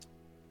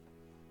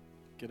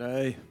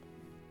G'day.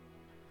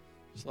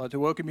 Just like to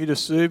welcome you to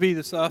Subi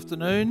this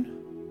afternoon.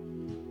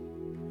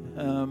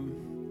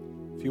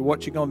 If you're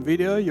watching on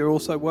video, you're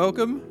also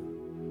welcome.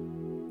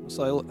 I'll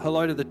say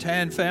hello to the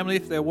Tan family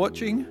if they're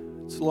watching.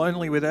 It's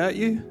lonely without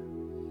you.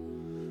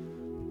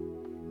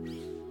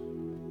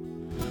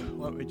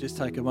 Why don't we just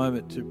take a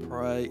moment to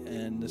pray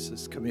and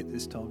just commit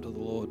this time to the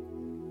Lord.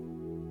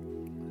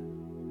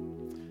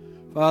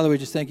 Father, we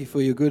just thank you for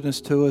your goodness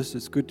to us.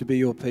 It's good to be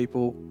your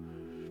people.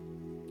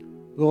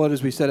 Lord,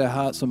 as we set our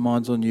hearts and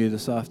minds on you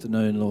this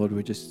afternoon, Lord,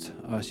 we just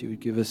ask you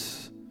would give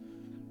us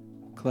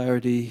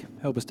clarity,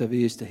 help us to have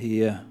ears to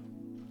hear,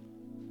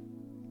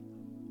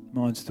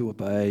 minds to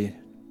obey.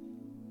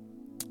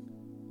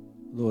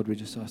 Lord, we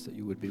just ask that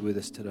you would be with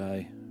us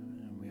today,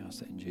 and we ask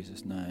that in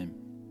Jesus' name.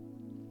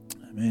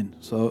 Amen.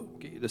 So I'll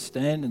get you to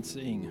stand and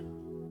sing.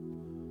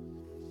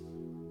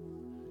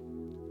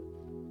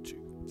 2,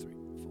 3,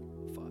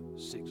 4, 5,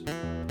 6.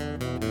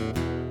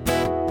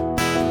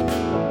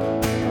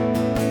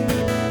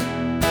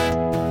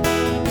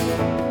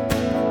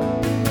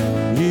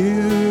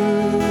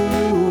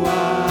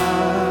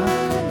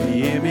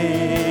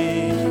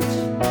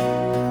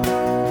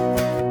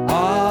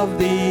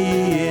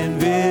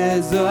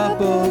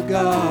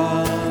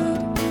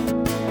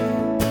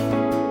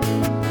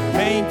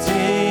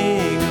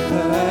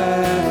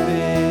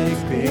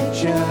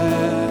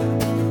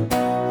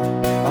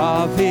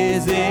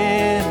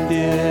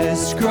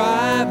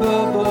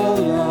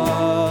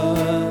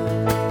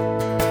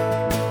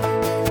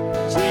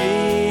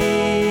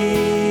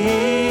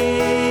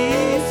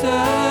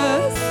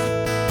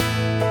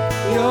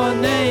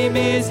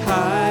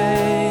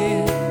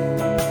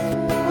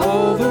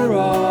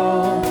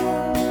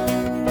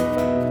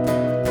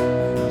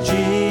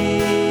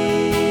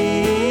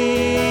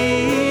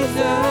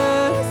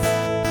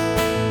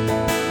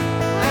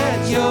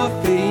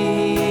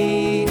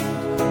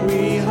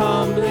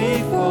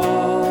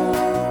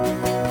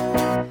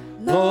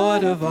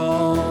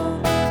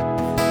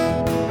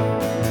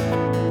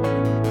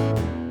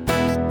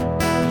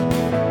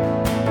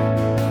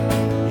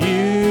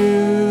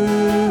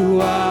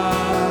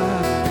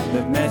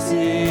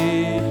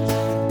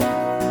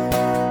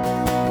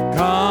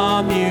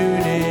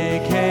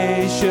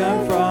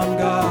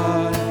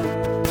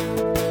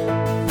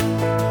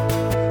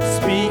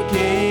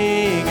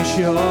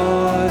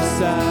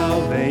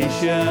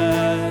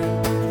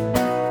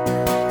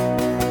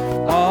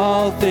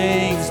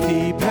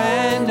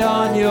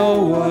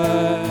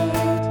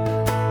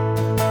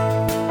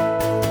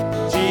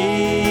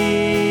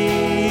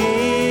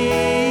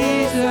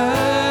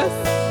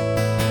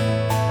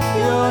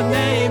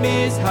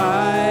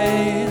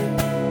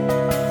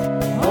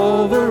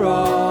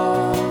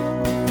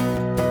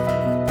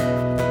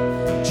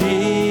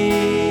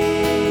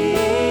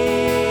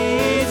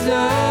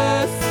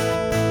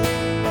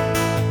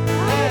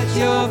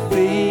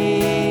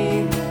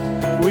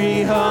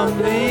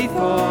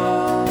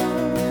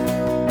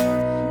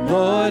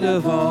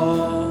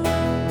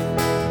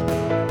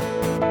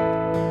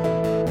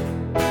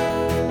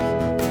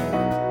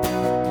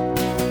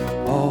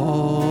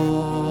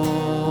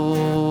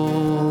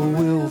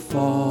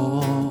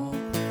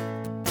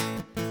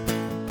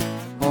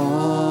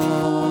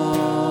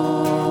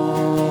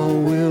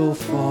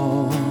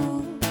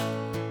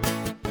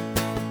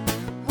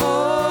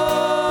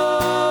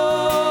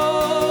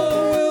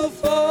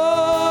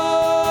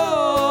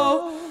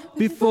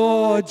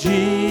 Before Jesus,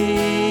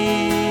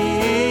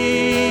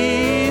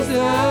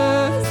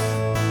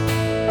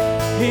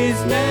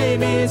 his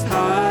name is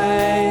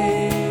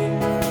high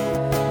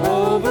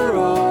over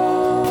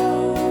all.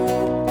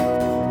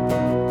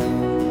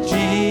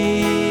 Jesus,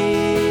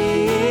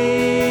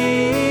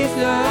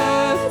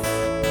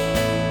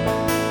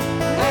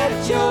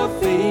 at your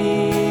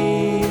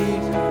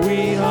feet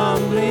we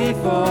humbly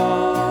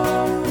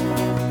fall.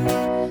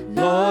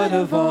 Lord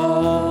of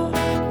all,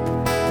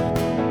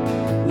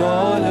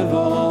 Lord of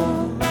all,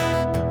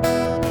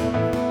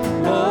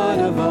 Lord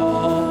of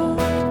all.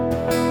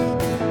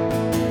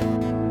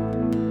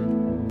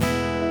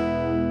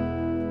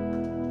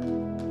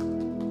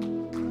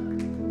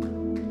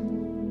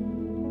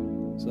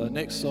 So our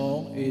next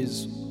song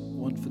is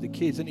one for the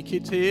kids. Any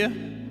kids here?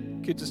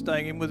 Kids are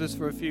staying in with us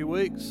for a few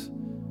weeks,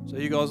 so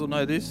you guys will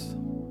know this.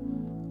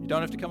 You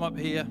don't have to come up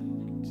here.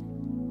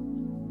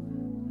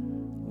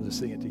 We'll just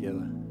sing it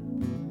together.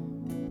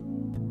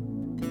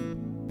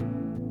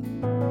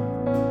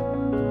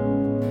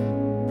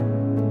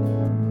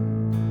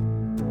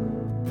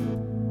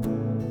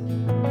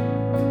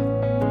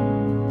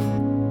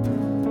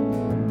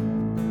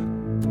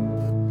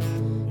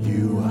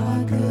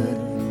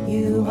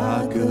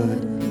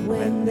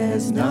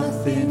 There's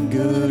nothing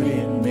good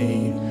in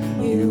me.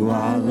 You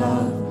are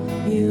love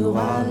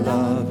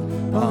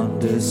on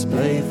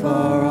display for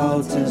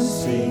all to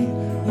see.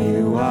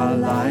 You are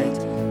light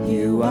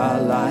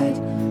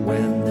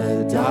when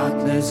the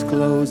darkness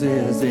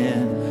closes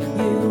in.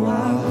 You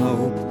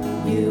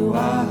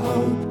are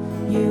hope,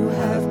 you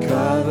have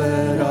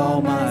covered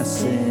all my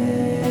sin.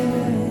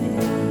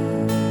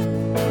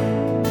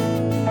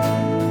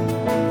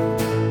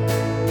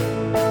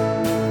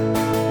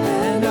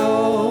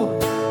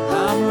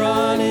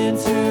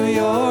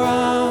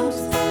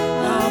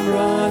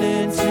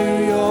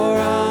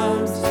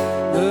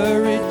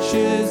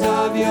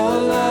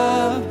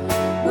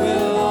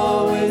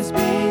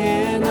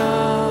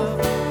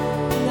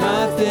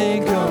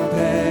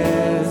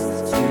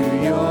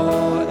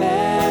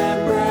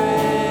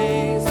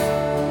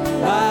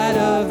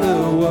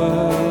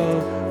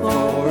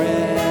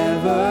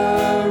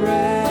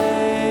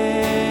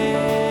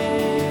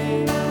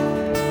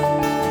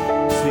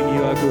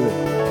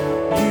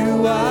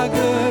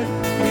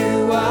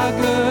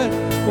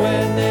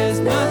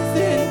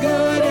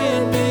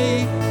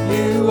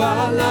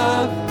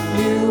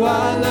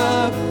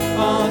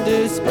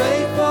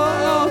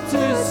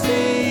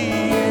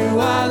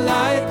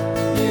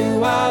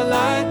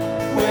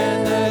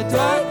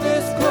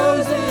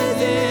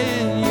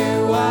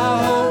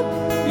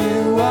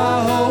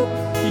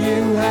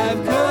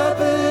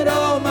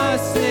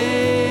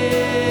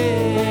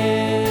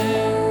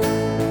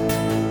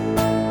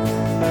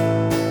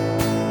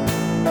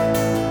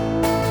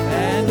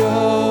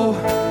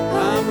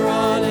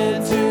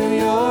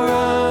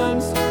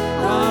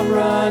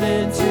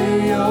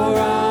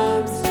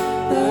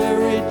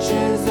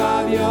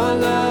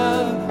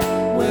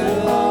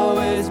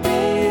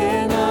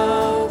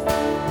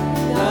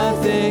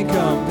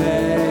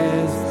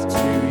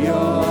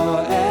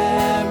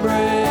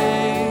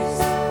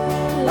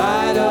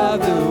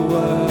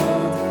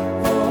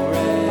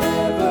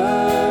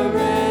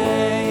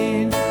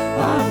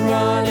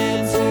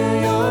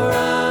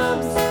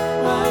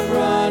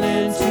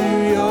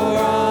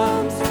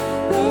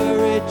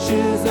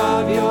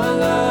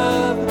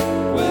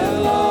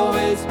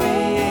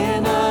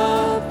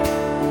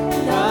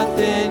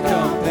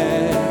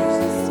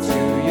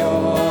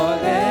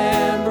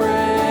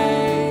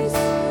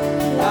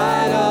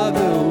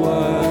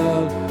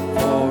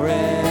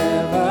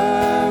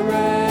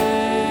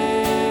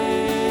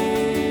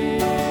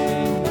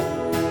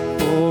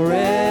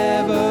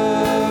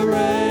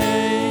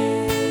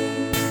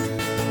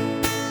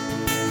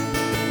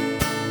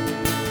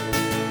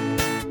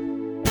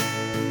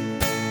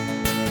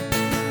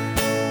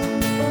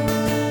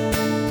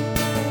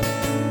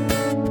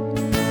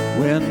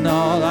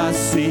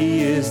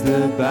 see is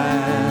the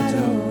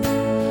battle.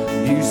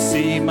 You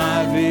see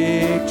my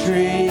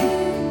victory.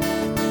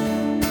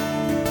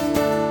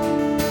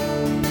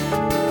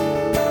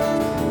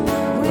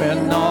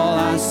 When all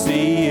I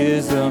see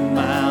is a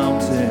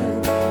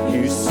mountain,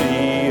 you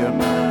see a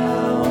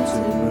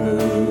mountain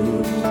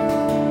move.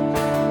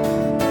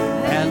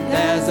 And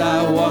as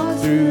I walk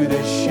through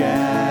the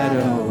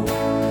shadow,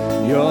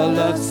 your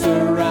love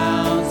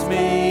surrounds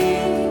me.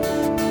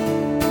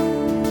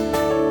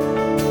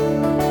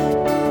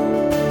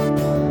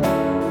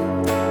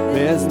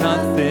 There's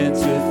nothing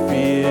to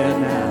fear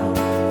now,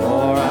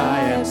 for I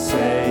am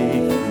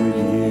safe with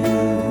you.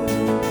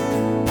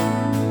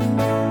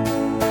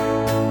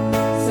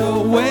 So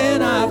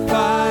when I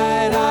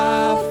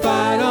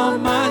fight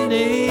on my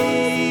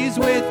knees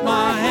with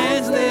my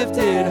hands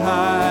lifted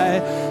high.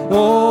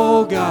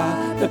 Oh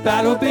God, the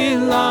battle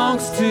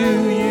belongs to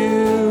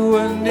you,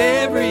 and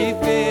every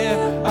fear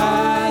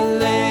I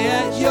lay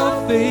at your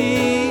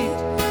feet.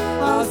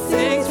 I'll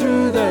sing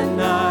through the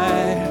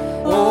night.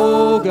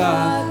 Oh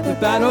God, the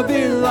battle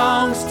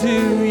belongs to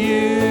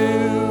you.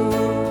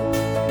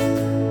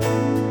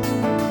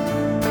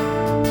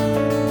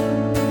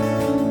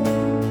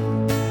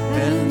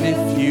 And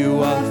if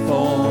you are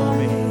for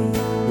me,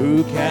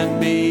 who can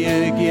be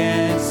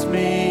against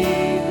me?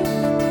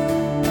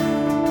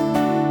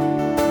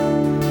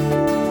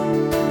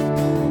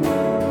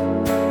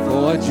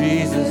 For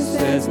Jesus,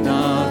 there's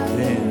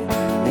nothing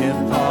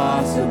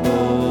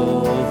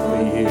impossible for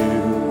you.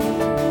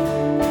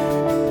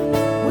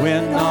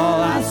 When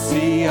all I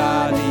see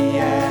are the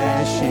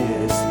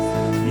ashes,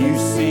 you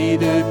see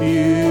the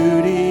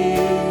beauty.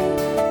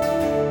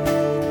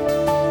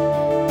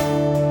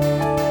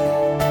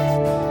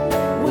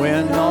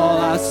 When all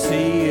I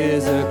see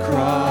is a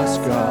cross,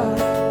 God,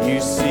 you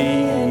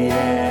see the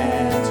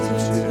answer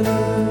to.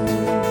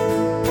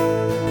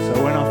 So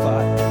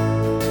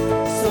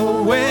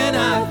when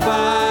I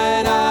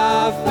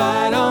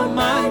fight on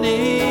my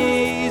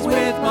knees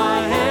with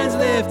my hands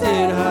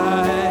lifted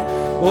high.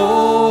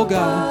 Oh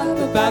God,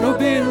 the battle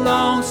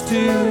belongs to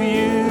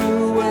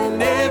you,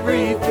 and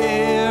every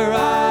fear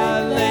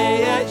I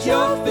lay at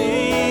your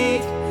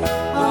feet.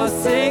 I'll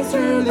sing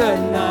through the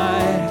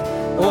night.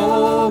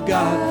 Oh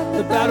God,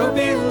 the battle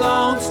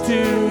belongs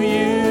to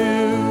you.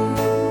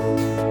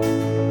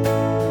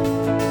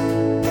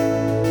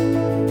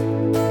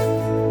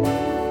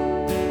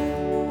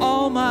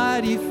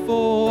 Almighty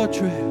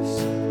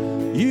fortress,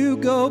 you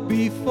go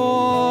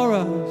before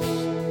us.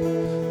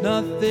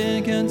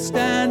 Nothing can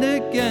stand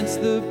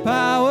against the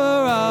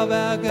power of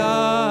our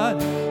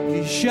God.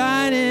 You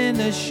shine in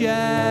the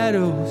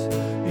shadows,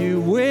 you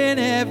win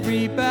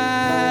every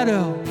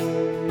battle.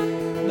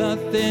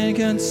 Nothing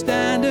can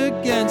stand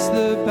against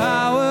the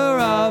power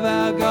of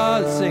our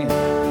God. Sing it.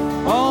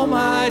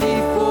 Almighty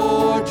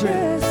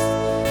fortress,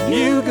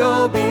 you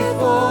go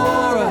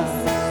before us.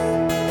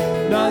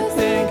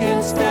 Nothing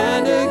can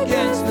stand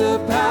against the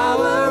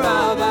power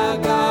of our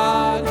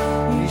God.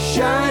 You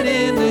shine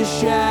in the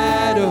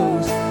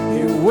shadows,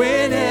 you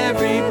win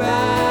every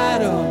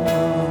battle.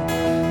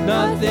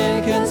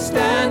 Nothing can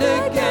stand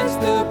against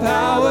the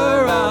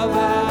power of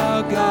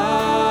our God.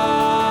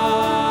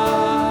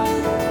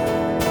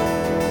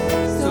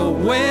 So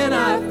when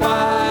I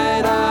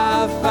fight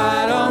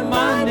on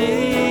my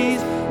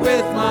knees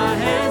with my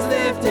hands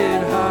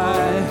lifted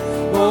high.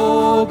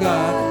 Oh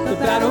God, the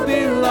battle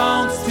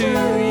belongs to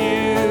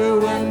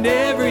you, and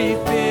every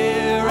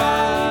fear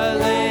I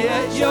lay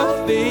at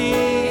your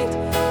feet.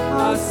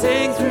 I'll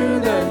sing through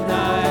the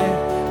night.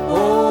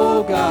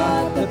 Oh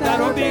God, the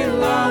battle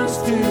belongs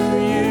to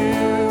you.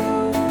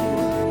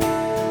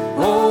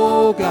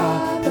 Oh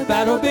God, the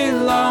battle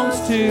belongs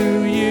to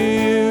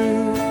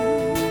you.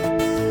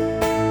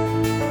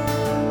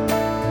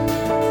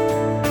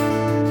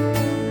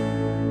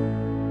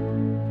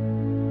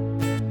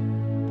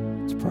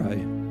 Let's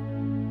pray.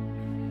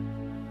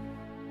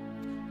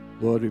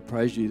 Lord, we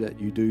praise you that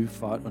you do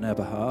fight on our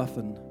behalf,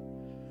 and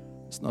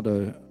it's not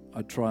a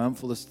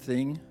triumphalist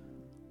thing.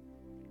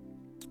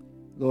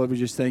 Lord, we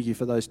just thank you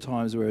for those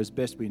times where, as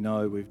best we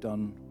know, we've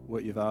done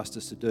what you've asked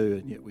us to do,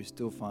 and yet we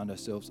still find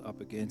ourselves up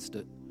against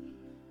it.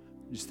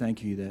 Just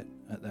thank you that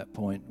at that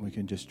point we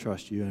can just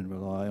trust you and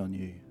rely on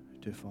you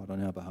to fight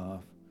on our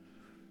behalf.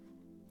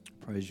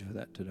 Praise you for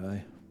that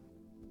today.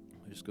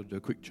 We just got to do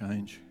a quick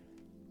change.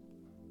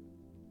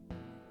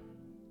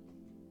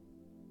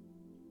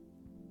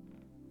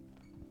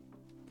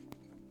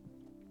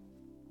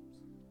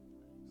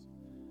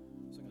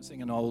 So I'm going to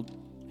sing an old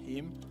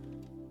hymn,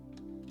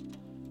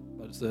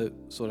 but it's a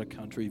sort of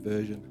country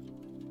version.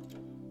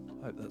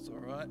 I hope that's all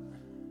right.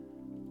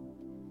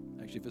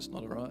 Actually, if it's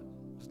not all right,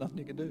 there's nothing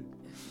you can do.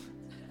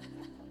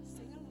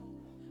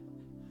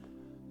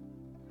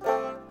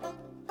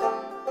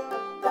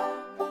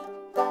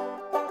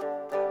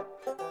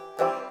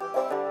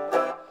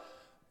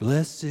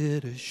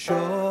 Blessed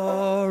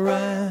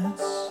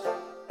assurance,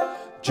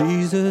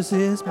 Jesus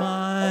is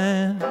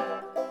mine.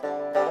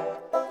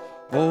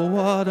 Oh,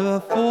 what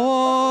a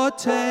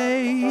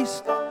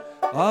foretaste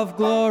of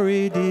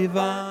glory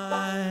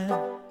divine.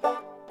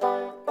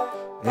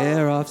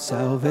 heir of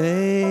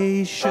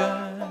salvation,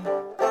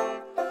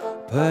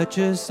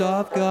 purchase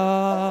of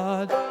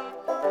God,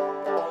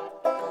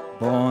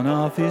 born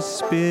of His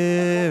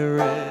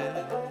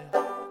Spirit,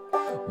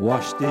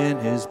 washed in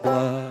His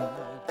blood.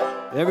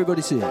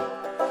 Everybody sing.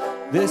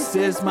 This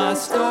is my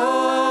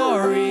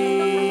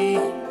story,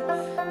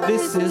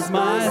 this is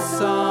my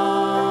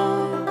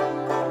song,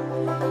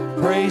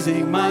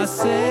 praising my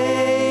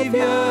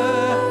Savior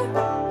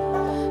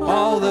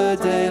all the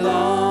day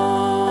long.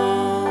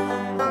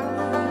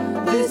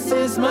 This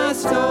is my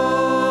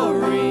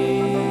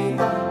story,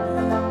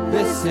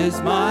 this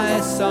is my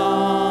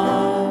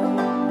song,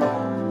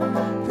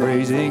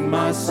 praising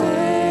my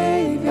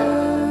Savior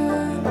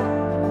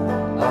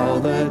all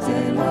the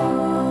day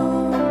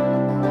long.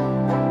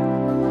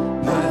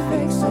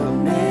 Perfect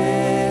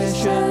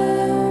submission,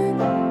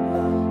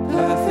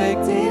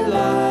 perfect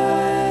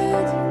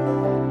delight,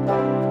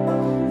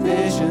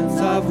 visions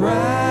of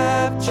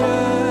rapture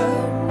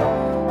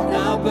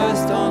now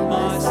burst on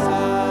my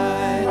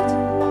sight.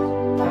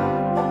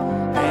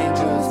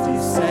 Angels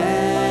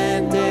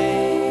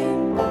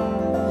descending,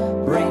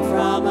 bring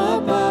from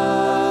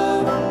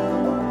above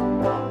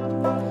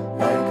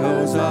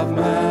echoes of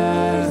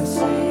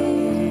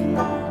mercy,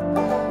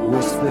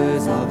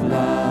 whispers of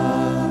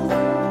love.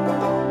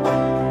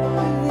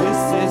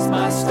 This is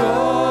my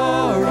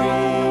story,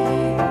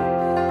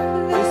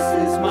 this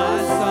is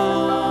my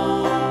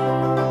song,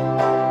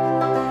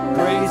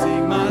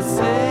 praising my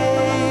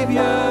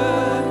Savior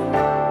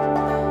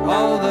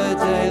all the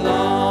day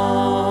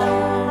long.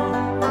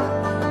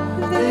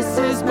 This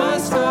is my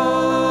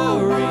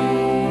story,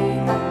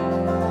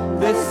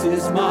 this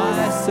is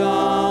my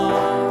song,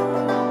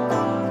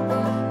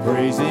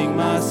 praising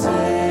my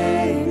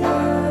Savior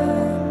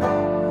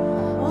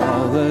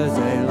all the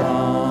day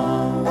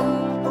long.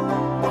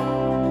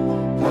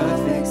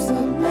 Perfect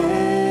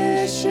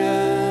submission,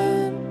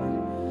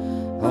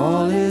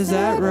 all is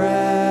at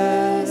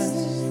rest.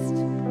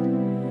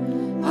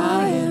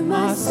 I in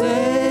my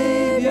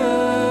Savior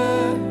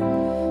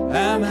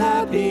am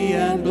happy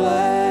and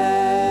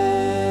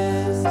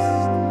blessed,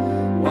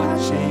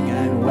 watching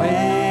and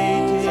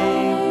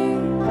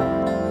waiting,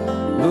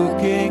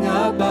 looking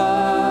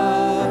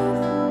above,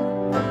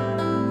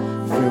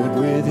 filled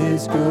with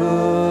His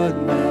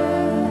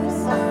goodness,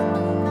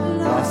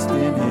 lost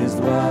in His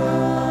love.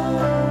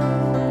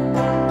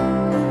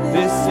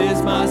 This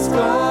is my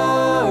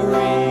story,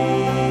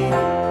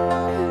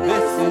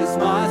 this is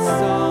my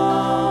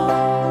song,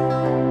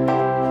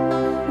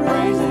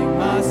 praising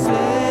my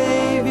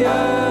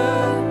Savior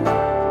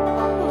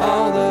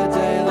all the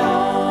day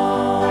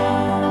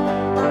long.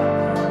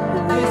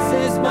 This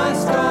is my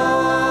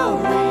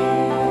story,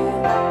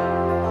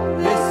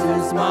 this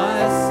is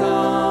my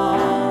song,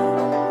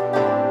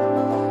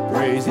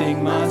 praising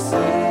my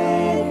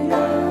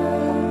Savior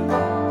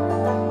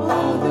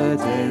all the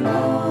day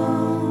long.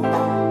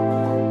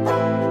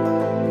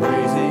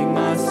 Praising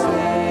my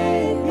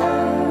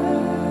Savior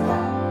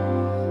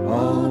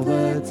all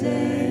the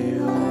day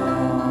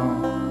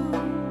long.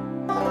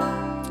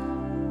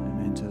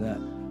 Amen to that.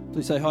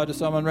 Please say hi to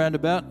someone round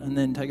about and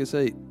then take a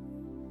seat.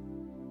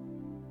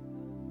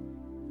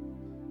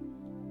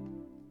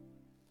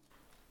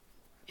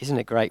 Isn't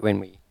it great when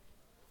we...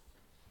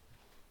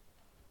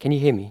 Can you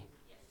hear me?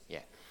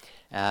 Yeah.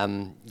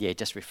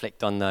 Just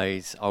reflect on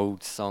those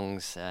old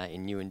songs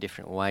in new and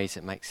different ways.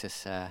 It makes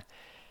us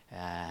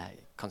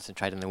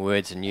concentrate on the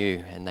words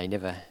anew, and they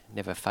never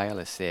fail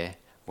us. They're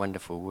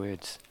wonderful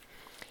words.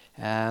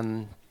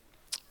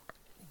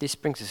 This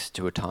brings us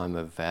to a time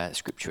of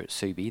scripture at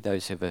Subi.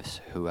 Those of us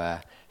who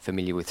are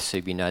familiar with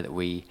Subi know that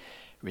we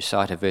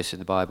recite a verse of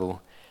the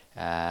Bible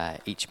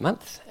each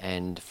month,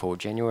 and for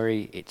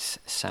January it's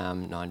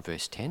Psalm 9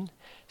 verse 10.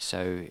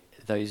 So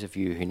those of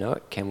you who know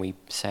it, can we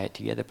say it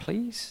together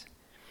please?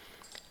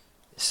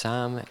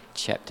 Psalm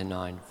chapter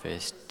 9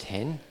 verse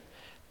 10.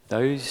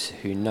 Those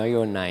who know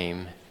your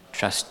name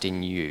trust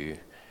in you,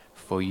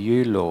 for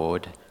you,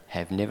 Lord,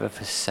 have never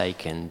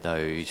forsaken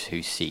those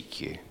who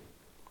seek you.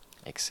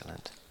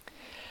 Excellent.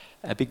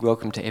 A big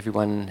welcome to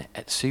everyone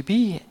at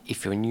Subi.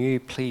 If you're new,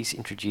 please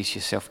introduce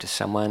yourself to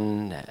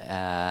someone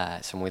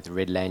with a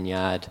red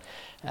lanyard.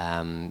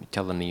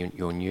 Tell them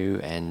you're new,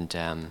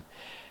 and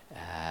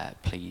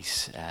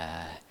please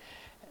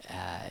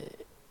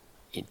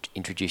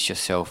introduce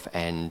yourself.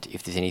 And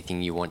if there's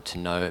anything you want to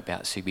know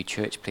about Subi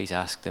Church, please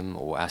ask them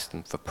or ask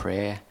them for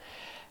prayer.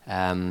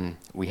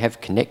 We have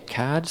Connect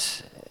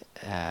cards,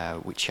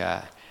 which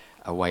are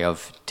a way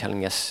of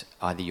telling us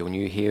either you're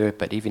new here,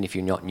 but even if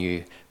you're not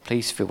new,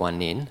 please fill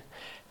one in.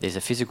 There's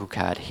a physical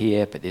card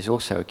here, but there's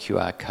also a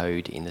QR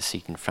code in the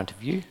seat in front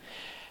of you.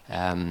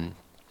 And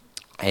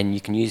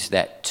you can use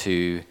that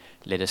to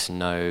let us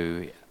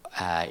know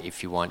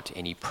if you want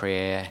any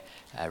prayer,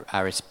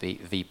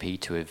 RSVP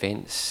to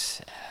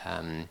events,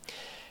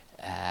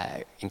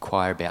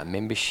 inquire about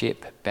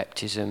membership,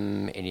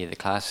 baptism, any of the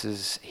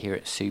classes here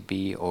at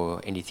Subi,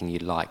 or anything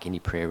you'd like, any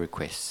prayer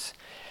requests.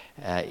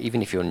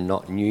 Even if you're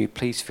not new,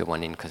 please fill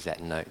one in, because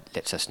that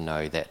lets us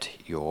know that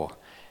you're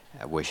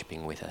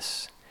worshipping with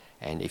us.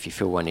 And if you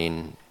fill one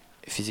in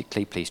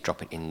physically, please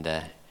drop it in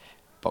the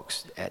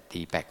box at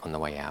the back on the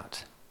way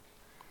out.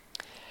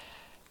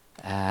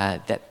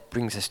 That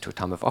brings us to a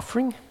time of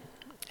offering.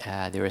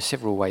 There are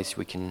several ways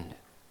we can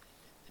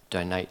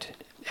donate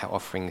our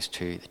offerings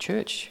to the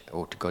church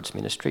or to God's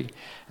ministry.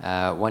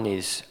 One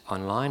is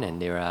online,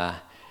 and there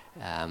are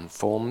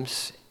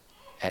forms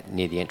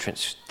near the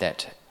entrance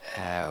that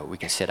we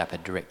can set up a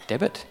direct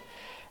debit.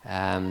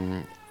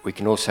 We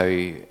can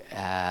also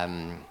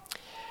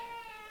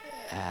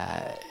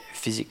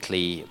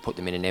physically put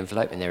them in an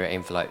envelope, and there are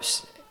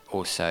envelopes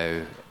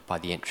also by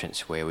the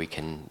entrance where we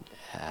can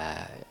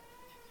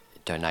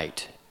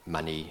donate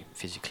money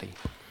physically.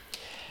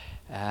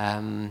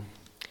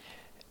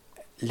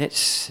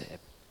 Let's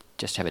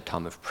just have a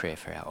time of prayer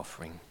for our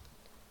offering.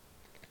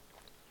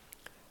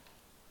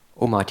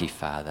 Almighty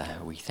Father,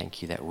 we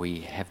thank you that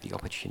we have the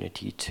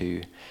opportunity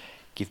to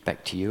give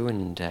back to you,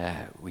 and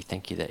we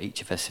thank you that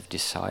each of us have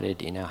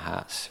decided in our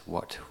hearts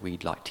what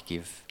we'd like to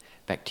give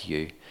back to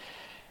you.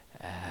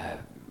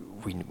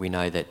 We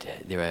know that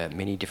there are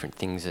many different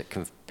things that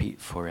compete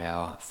for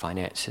our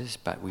finances,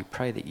 but we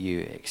pray that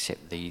you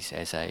accept these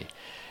as a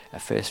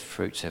first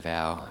fruits of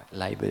our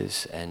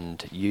labours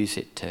and use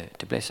it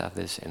to bless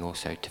others and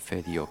also to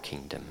further your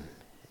kingdom.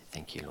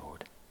 Thank you,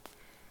 Lord.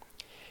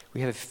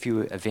 We have a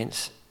few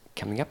events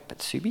coming up at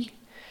Subi.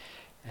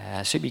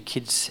 Subi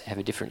kids have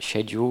a different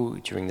schedule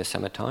during the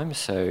summertime,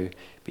 so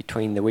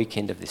between the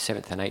weekend of the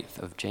 7th and 8th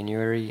of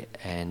January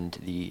and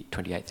the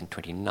 28th and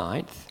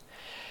 29th,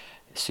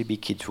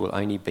 Subi kids will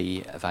only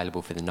be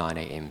available for the 9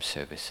 a.m.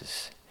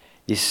 services.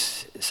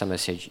 This summer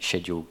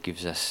schedule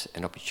gives us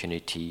an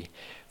opportunity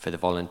for the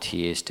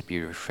volunteers to be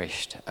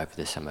refreshed over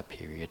the summer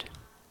period.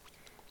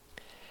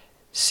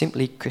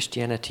 Simply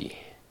Christianity.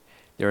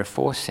 There are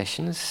 4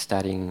 sessions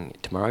starting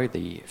tomorrow,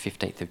 the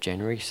 15th of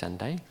January,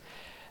 Sunday,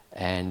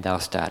 and they'll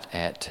start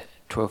at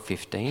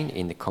 12:15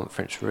 in the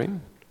conference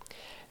room.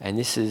 And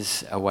this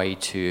is a way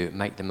to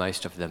make the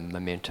most of the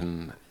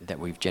momentum that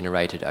we've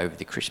generated over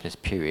the Christmas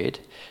period.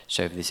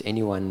 So if there's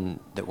anyone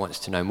that wants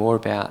to know more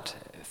about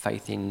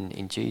faith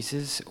in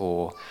Jesus,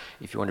 or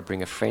if you want to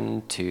bring a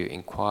friend to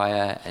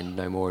inquire and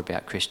know more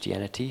about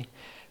Christianity,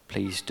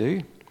 please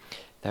do.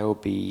 They will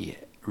be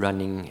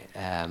running,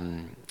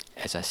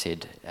 as I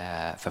said,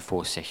 for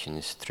 4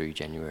 sessions through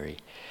January.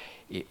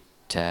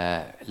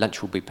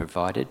 Lunch will be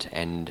provided,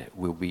 and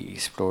we'll be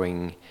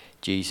exploring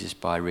Jesus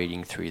by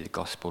reading through the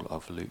Gospel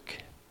of Luke.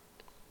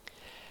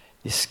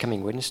 This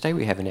coming Wednesday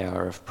we have an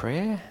hour of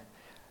prayer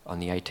on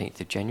the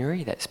 18th of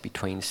January. That's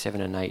between 7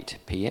 and 8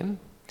 p.m.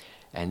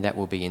 and that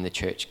will be in the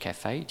church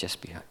cafe just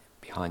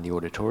behind the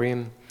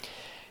auditorium.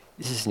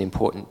 This is an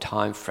important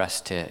time for us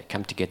to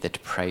come together to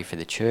pray for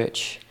the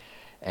church,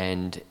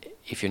 and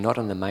if you're not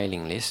on the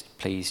mailing list,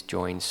 please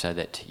join so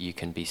that you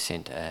can be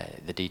sent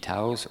the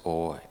details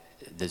or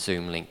the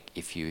Zoom link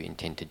if you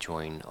intend to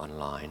join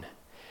online.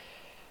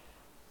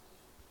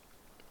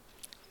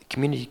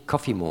 Community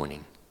coffee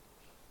morning.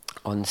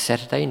 On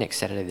Saturday, next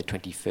Saturday the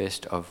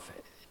 21st of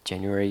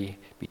January,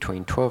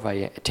 between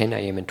 10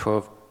 a.m. and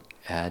 12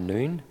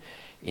 noon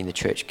in the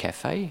church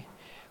cafe,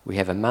 we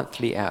have a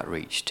monthly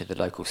outreach to the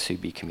local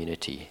Subi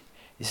community.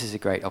 This is a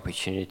great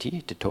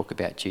opportunity to talk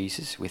about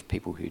Jesus with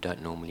people who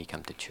don't normally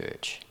come to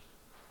church.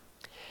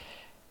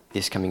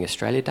 This coming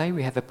Australia Day,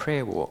 we have a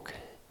prayer walk.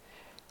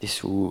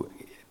 This will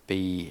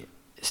be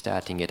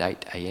starting at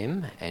 8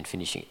 a.m. and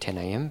finishing at 10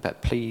 a.m,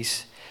 but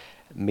please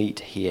meet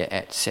here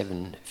at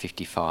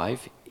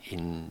 7:55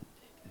 in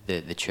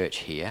the church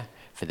here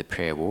for the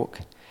prayer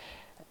walk,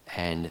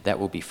 and that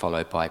will be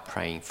followed by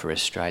praying for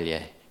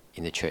Australia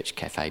in the church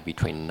cafe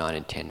between 9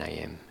 and 10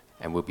 a.m,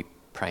 and we'll be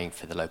praying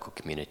for the local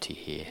community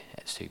here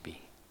at Subi.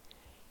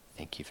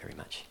 Thank you very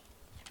much.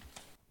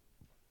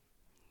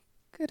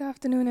 Good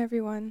afternoon,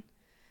 everyone.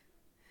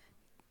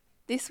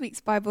 This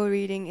week's Bible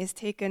reading is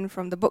taken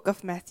from the book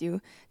of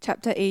Matthew,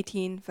 chapter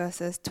 18,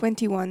 verses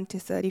 21 to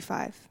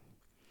 35.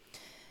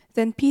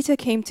 Then Peter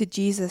came to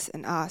Jesus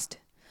and asked,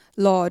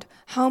 "Lord,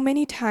 how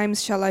many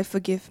times shall I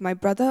forgive my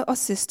brother or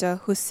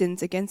sister who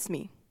sins against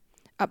me?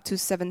 Up to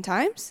 7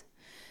 times?"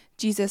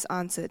 Jesus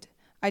answered,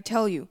 "I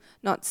tell you,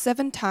 not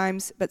 7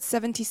 times, but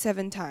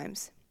 77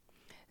 times.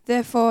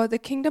 Therefore, the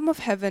kingdom of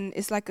heaven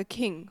is like a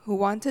king who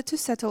wanted to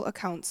settle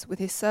accounts with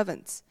his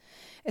servants.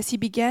 As he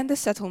began the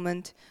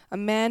settlement, a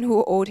man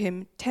who owed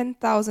him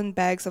 10,000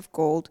 bags of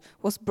gold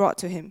was brought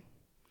to him.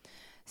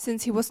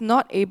 Since he was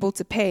not able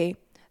to pay,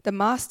 the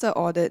master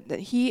ordered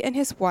that he and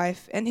his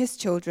wife and his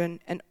children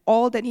and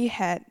all that he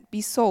had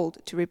be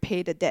sold to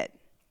repay the debt.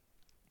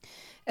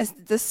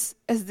 At this,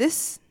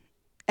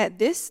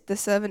 the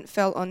servant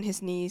fell on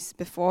his knees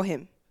before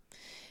him.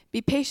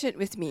 "Be patient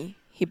with me,"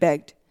 he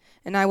begged,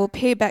 "and I will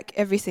pay back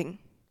everything."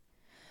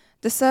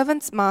 The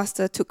servant's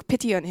master took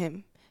pity on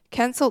him,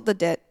 cancelled the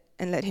debt,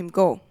 and let him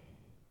go.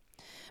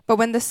 But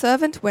when the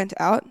servant went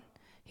out,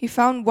 he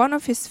found one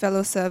of his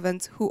fellow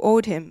servants who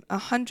owed him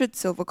 100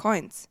 silver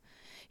coins.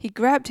 He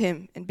grabbed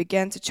him and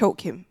began to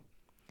choke him.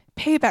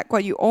 "Pay back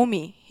what you owe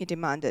me," he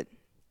demanded.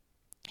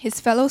 His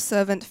fellow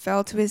servant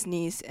fell to his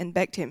knees and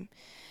begged him,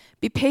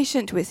 Be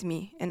patient with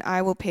me, and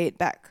I will pay it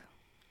back."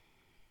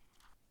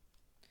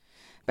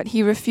 But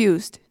he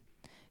refused.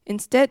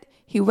 Instead,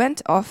 he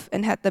went off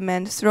and had the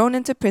man thrown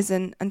into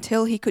prison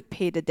until he could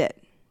pay the debt.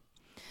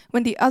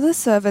 When the other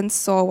servants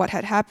saw what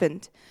had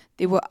happened,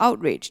 they were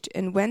outraged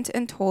and went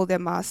and told their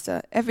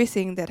master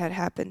everything that had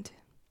happened.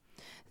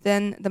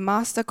 Then the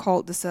master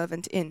called the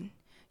servant in.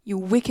 "You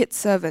wicked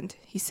servant,"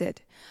 he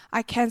said,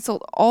 "I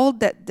cancelled all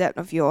that debt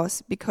of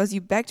yours because you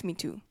begged me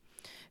to.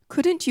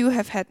 Couldn't you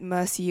have had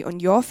mercy on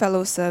your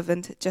fellow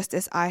servant just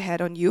as I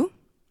had on you?"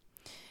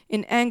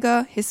 In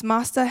anger, his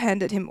master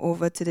handed him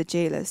over to the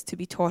jailers to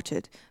be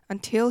tortured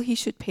until he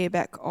should pay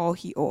back all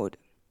he owed.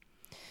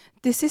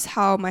 This is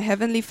how my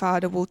heavenly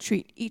Father will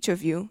treat each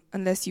of you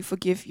unless you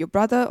forgive your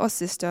brother or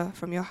sister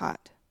from your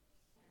heart.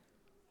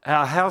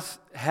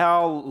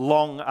 How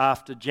long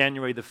after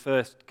January the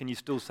 1st can you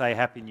still say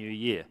Happy New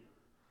Year?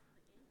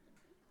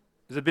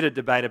 There's a bit of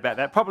debate about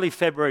that. Probably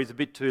February is a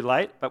bit too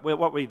late, but what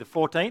were we, the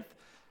 14th?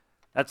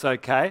 That's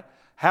okay.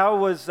 How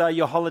was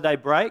your holiday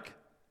break?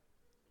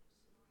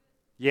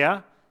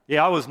 Yeah,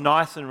 I was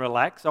nice and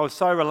relaxed. I was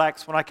so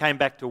relaxed when I came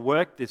back to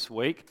work this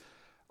week.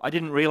 I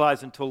didn't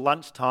realise until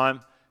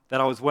lunchtime that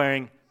I was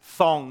wearing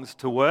thongs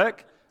to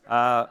work.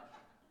 I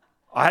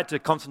had to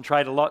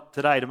concentrate a lot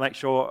today to make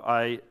sure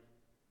I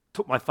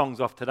took my thongs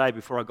off today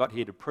before I got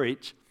here to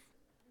preach.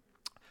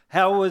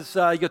 How was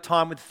your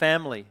time with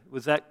family?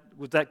 Was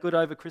that good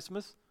over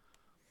Christmas?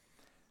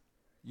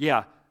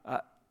 Yeah.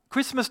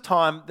 Christmas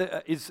time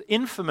is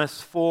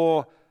infamous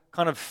for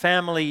kind of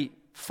family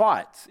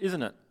fights,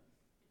 isn't it?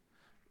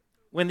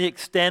 When the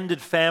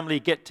extended family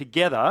get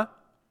together,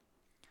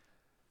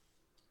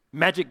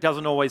 magic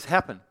doesn't always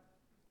happen.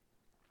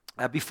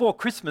 Before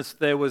Christmas,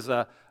 there was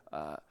a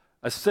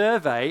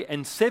survey,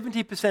 and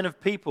 70% of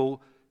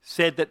people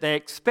said that they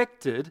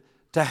expected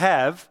to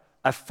have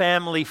a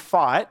family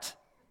fight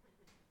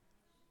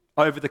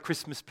over the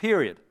Christmas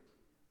period.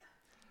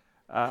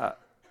 How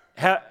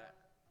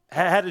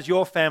does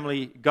your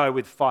family go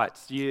with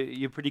fights?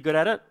 You're pretty good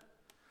at it?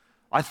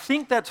 I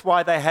think that's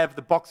why they have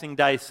the Boxing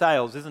Day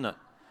sales, isn't it?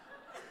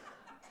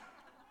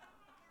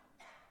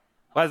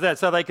 Why is that?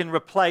 So they can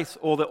replace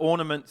all the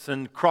ornaments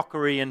and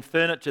crockery and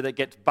furniture that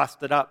gets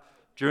busted up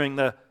during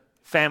the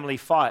family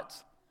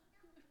fights.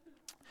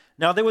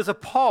 Now, there was a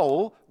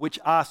poll which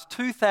asked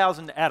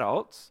 2,000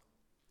 adults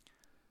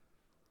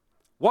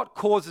what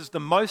causes the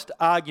most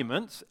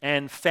arguments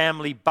and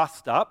family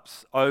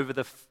bust-ups over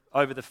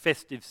the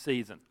festive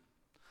season.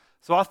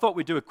 So I thought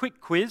we'd do a quick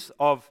quiz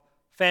of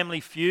Family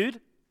Feud,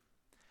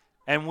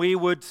 and we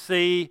would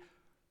see,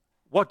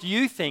 what do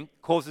you think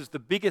causes the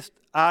biggest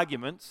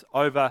arguments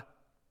over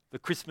the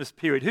Christmas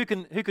period? Who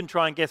can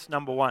try and guess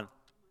number one?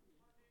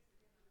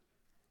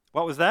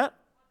 What was that?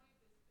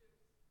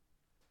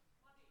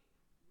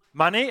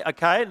 Money.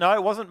 Okay, no,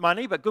 it wasn't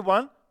money, but good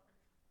one.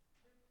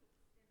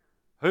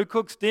 Who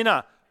cooks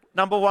dinner?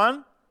 Number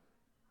one.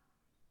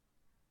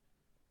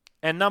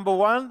 And number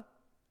one,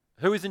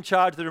 who is in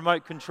charge of the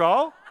remote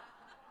control?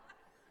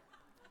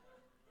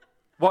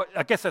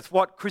 I guess that's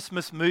what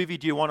Christmas movie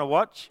do you want to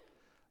watch?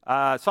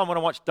 Some want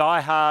to watch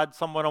Die Hard,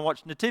 some want to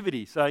watch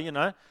Nativity. So, you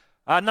know.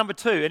 Number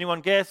two, anyone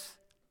guess?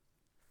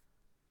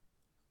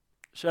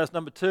 Show us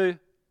number two.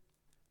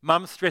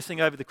 Mum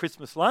stressing over the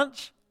Christmas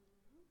lunch.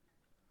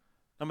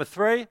 Number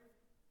three,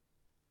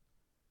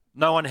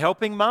 no one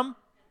helping mum.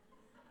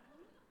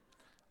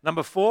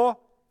 Number four,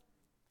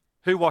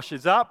 who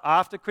washes up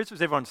after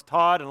Christmas? Everyone's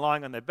tired and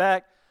lying on their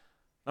back.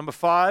 Number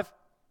five,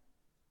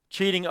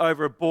 cheating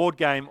over a board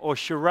game or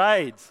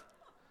charades.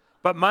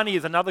 But money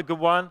is another good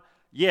one.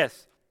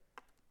 Yes.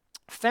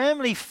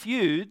 Family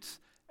feuds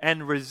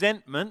and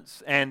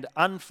resentments and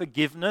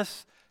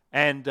unforgiveness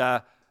and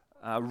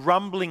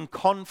rumbling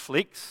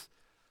conflicts,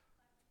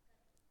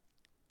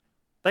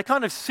 they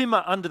kind of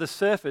simmer under the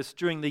surface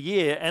during the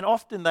year, and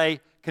often they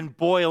can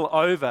boil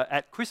over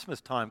at Christmas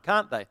time,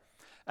 can't they?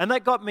 And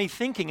that got me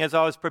thinking as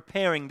I was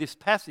preparing this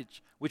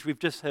passage, which we've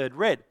just heard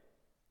read.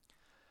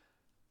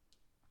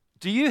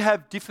 Do you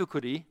have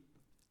difficulty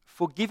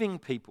forgiving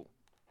people?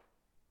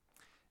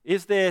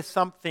 Is there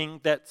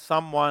something that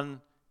someone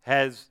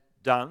has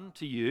done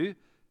to you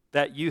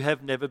that you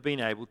have never been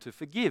able to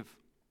forgive?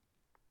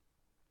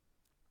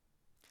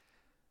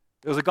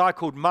 There was a guy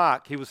called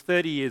Mark. He was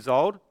 30 years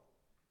old,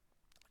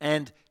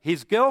 and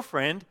his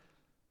girlfriend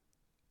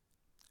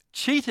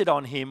cheated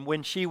on him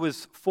when she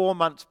was 4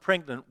 months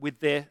pregnant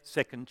with their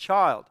second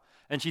child.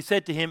 And she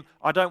said to him,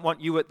 "I don't want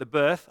you at the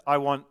birth, I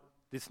want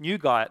this new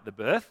guy at the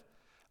birth."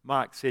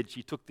 Mark said,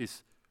 "She took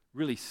this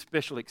really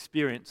special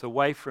experience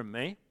away from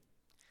me."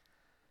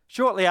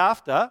 Shortly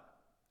after,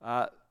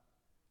 the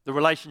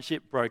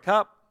relationship broke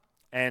up,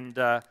 and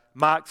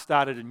Mark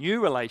started a new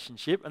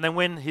relationship. And then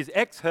when his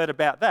ex heard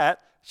about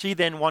that, she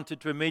then wanted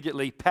to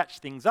immediately patch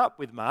things up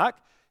with Mark.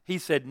 He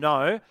said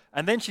no,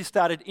 and then she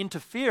started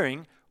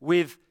interfering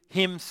with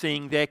him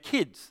seeing their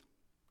kids.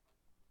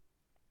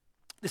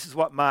 This is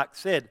what Mark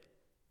said.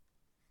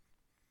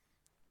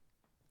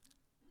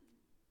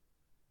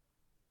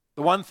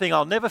 "The one thing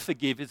I'll never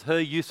forgive is her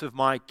use of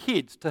my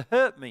kids to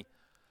hurt me.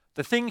 The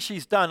The things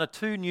she's done are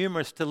too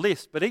numerous to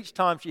list, but each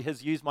time she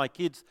has used my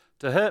kids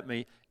to hurt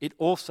me, it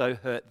also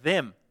hurt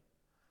them.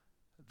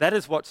 That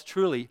is what's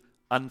truly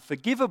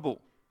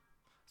unforgivable.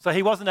 So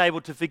he wasn't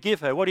able to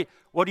forgive her.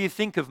 What do you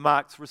think of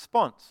Mark's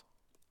response?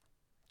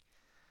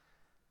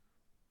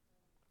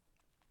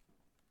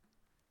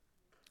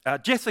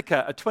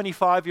 Jessica, a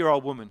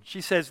 25-year-old woman,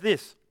 she says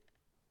this: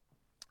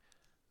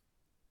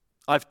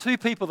 I have two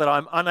people that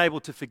I'm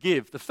unable to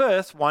forgive. The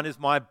first one is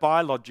my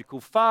biological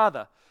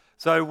father.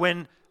 So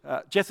when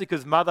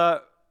Jessica's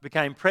mother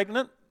became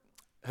pregnant,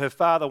 her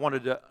father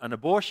wanted an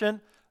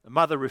abortion. The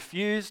mother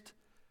refused.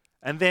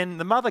 And then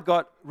the mother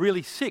got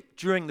really sick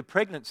during the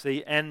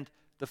pregnancy and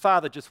the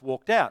father just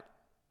walked out.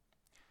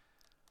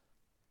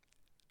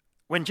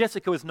 When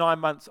Jessica was 9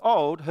 months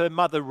old, her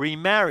mother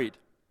remarried.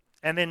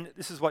 And then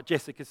this is what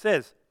Jessica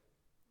says: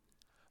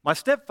 my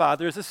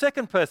stepfather is the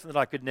second person that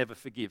I could never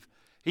forgive.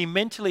 He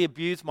mentally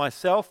abused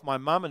myself, my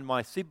mum and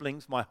my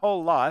siblings my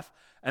whole life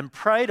and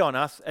preyed on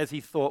us as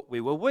he thought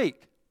we were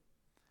weak.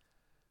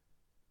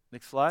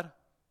 Next slide.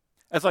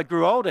 As I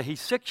grew older, he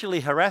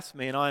sexually harassed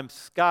me and I am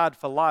scarred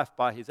for life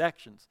by his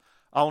actions.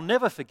 I'll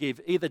never forgive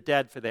either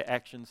dad for their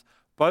actions.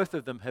 Both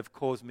of them have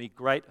caused me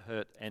great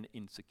hurt and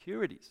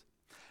insecurities.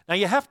 Now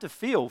you have to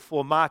feel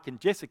for Mark and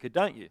Jessica,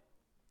 don't you?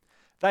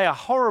 They are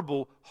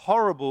horrible,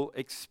 horrible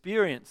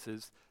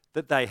experiences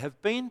that they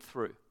have been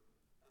through.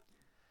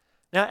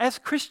 Now, as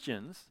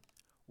Christians,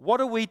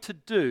 what are we to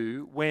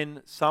do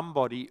when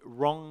somebody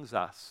wrongs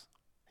us?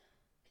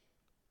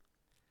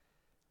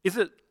 Is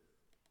it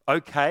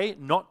okay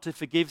not to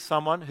forgive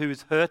someone who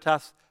has hurt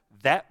us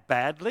that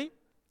badly?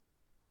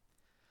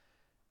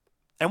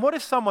 And what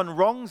if someone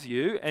wrongs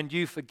you and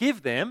you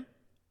forgive them,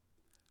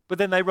 but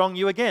then they wrong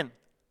you again,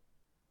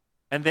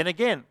 and then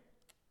again?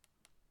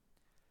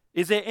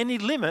 Is there any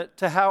limit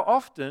to how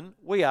often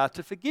we are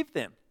to forgive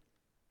them?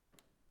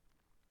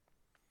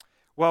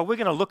 Well, we're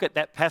going to look at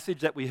that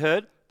passage that we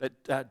heard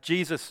that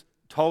Jesus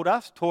taught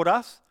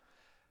us,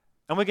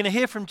 and we're going to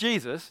hear from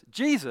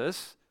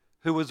Jesus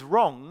who was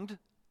wronged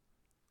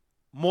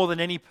more than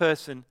any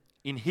person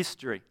in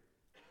history.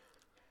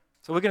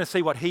 So we're going to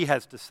see what he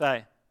has to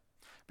say.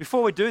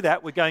 Before we do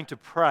that, we're going to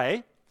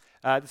pray.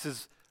 This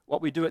is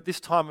what we do at this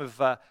time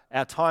of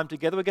our time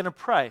together. We're going to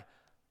pray.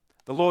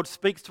 The Lord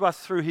speaks to us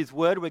through his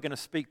word. We're going to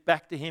speak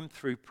back to him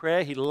through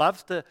prayer. He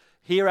loves to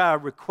hear our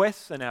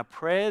requests and our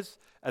prayers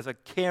as a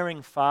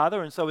caring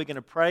father, and so we're going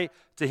to pray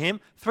to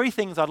him. Three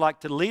things I'd like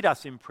to lead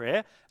us in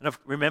prayer. And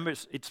remember,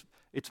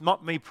 it's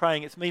not me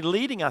praying, it's me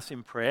leading us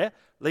in prayer,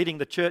 leading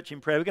the church in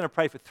prayer. We're going to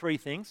pray for three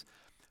things.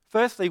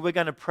 Firstly, we're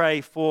going to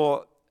pray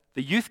for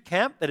the youth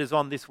camp that is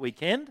on this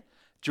weekend.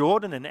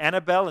 Jordan and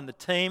Annabelle and the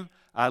team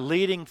are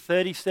leading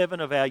 37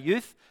 of our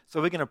youth.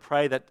 So we're going to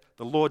pray that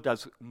the Lord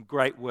does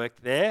great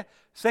work there.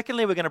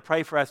 Secondly, we're going to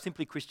pray for our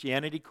Simply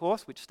Christianity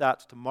course, which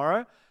starts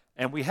tomorrow.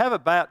 And we have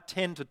about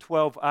 10 to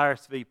 12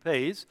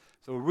 RSVPs.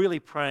 So we're really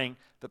praying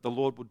that the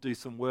Lord will do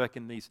some work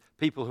in these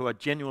people who are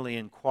genuinely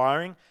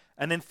inquiring.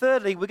 And then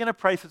thirdly, we're going to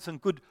pray for some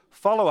good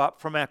follow-up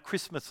from our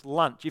Christmas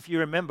lunch. If you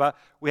remember,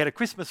 we had a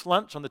Christmas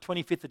lunch on the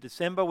 25th of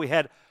December. We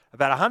had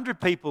about 100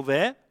 people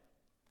there.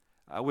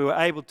 We were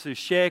able to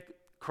share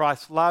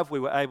Christ's love. We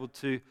were able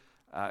to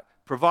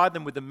provide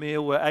them with a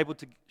meal. We were able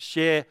to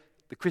share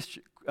the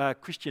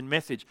Christian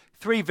message.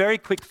 3 very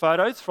quick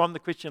photos from the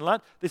Christian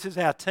lunch. This is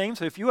our team.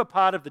 So if you are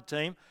part of the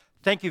team,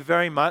 thank you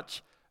very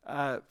much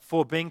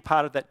for being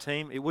part of that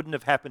team. It wouldn't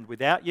have happened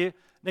without you.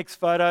 Next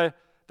photo.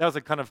 That was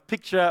a kind of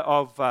picture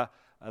of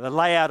the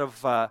layout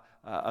of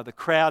the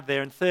crowd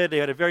there. And thirdly,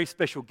 I had a very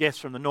special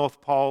guest from the North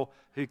Pole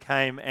who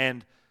came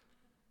and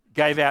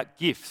gave out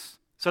gifts.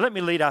 So let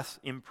me lead us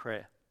in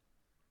prayer.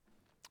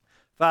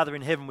 Father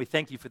in heaven, we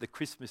thank you for the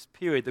Christmas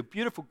period, the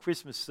beautiful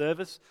Christmas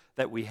service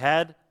that we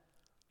had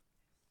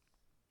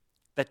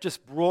that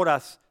just brought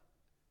us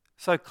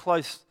so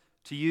close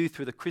to you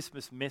through the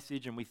Christmas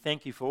message, and we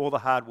thank you for all the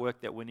hard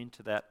work that went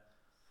into that.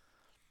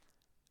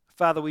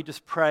 Father, we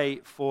just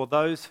pray for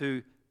those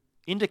who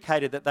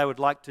indicated that they would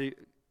like to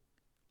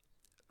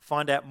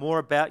find out more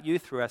about you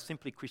through our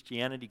Simply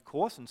Christianity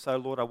course. And so,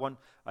 Lord,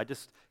 I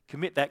just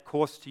commit that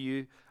course to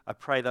you. I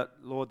pray that,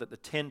 Lord, that the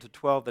 10 to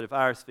 12 that have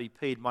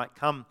RSVP'd might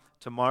come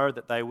tomorrow,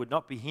 that they would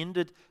not be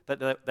hindered,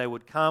 that they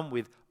would come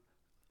with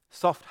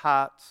soft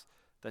hearts,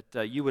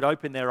 that you would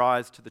open their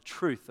eyes to the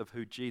truth of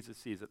who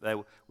Jesus is,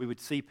 that we would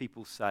see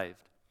people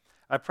saved.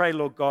 I pray,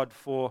 Lord God,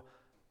 for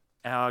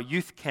our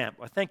youth camp.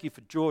 I thank you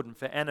for Jordan,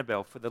 for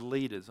Annabelle, for the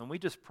leaders. And we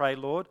just pray,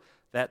 Lord,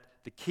 that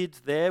the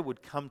kids there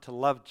would come to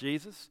love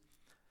Jesus.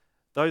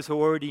 Those who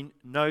already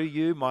know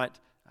you might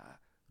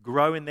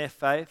grow in their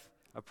faith.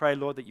 I pray,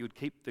 Lord, that you would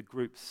keep the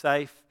group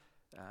safe.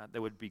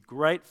 There would be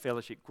great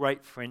fellowship,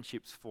 great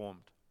friendships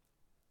formed.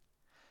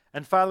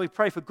 And Father, we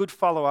pray for good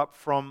follow-up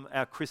from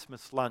our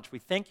Christmas lunch. We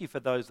thank you for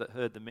those that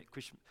heard the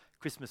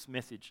Christmas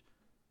message,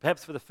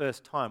 perhaps for the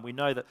first time. We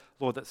know that,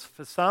 Lord, that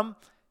for some,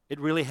 it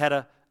really had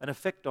an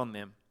effect on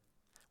them.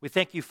 We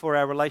thank you for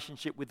our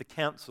relationship with the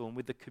council and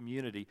with the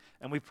community.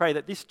 And we pray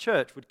that this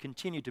church would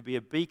continue to be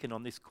a beacon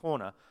on this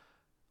corner,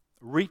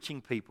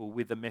 reaching people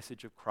with the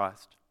message of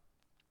Christ.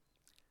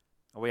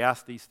 And we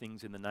ask these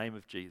things in the name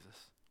of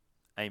Jesus.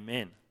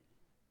 Amen.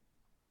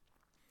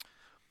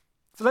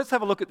 So let's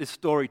have a look at this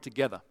story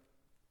together.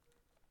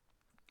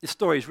 This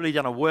story has really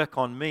done a work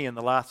on me in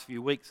the last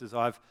few weeks as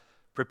I've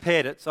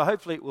prepared it, so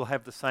hopefully it will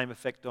have the same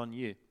effect on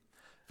you.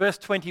 Verse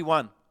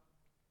 21.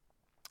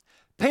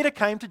 Peter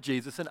came to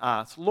Jesus and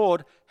asked,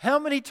 "Lord, how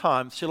many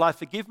times shall I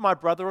forgive my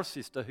brother or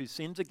sister who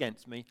sins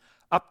against me?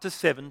 Up to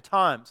 7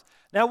 times."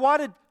 Now, why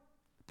did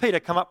Peter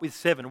come up with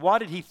 7? Why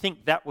did he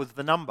think that was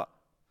the number?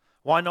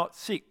 Why not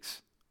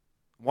 6?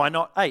 Why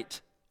not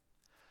 8?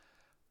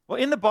 Well,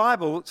 in the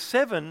Bible,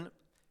 7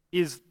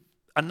 is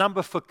a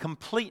number for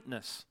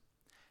completeness.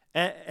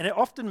 And it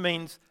often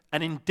means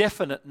an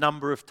indefinite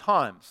number of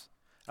times.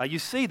 You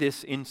see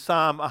this in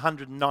Psalm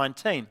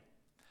 119.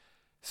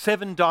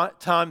 7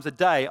 times a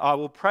day I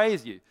will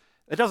praise you.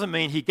 It doesn't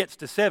mean he gets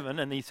to 7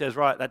 and he says,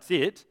 right, that's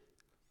it.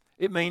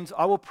 It means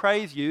I will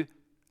praise you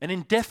an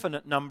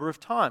indefinite number of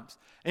times.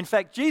 In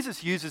fact,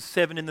 Jesus uses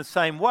 7 in the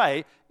same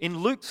way in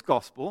Luke's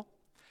gospel.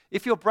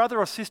 If your brother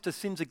or sister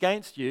sins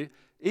against you,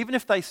 even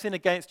if they sin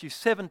against you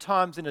 7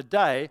 times in a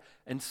day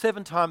and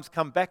 7 times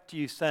come back to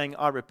you saying,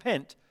 I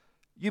repent,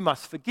 you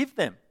must forgive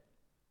them.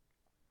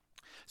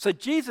 So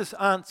Jesus'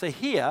 answer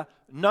here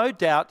no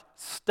doubt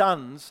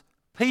stuns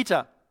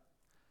Peter,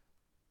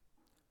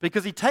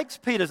 because he takes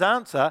Peter's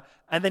answer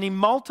and then he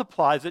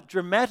multiplies it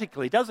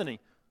dramatically, doesn't he?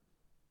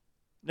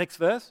 Next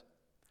verse.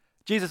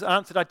 Jesus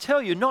answered, "I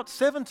tell you, not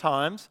 7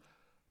 times,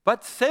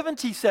 but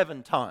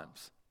 77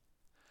 times."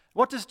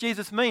 What does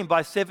Jesus mean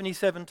by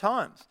 77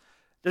 times?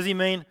 Does he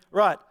mean,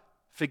 right,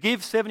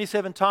 forgive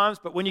 77 times,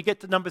 but when you get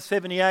to number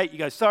 78, you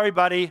go, sorry,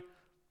 buddy,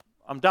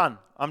 I'm done.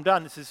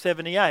 This is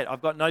 78.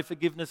 I've got no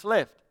forgiveness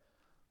left.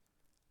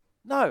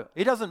 No,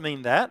 he doesn't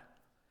mean that.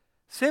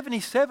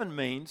 77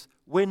 means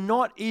we're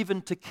not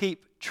even to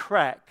keep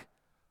track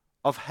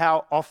of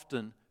how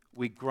often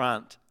we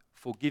grant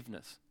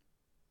forgiveness.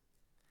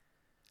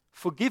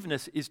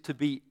 Forgiveness is to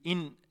be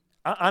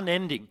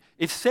unending.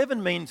 If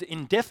 7 means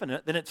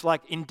indefinite, then it's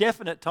like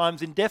indefinite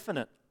times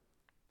indefinite.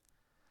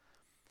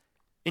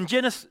 In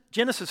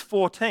Genesis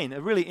 14,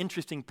 a really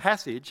interesting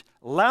passage,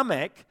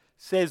 Lamech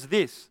says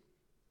this: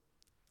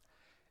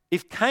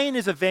 if Cain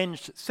is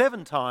avenged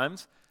 7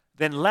 times,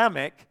 then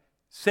Lamech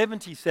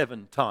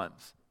 77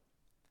 times.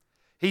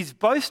 He's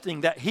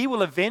boasting that he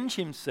will avenge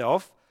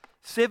himself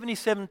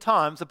 77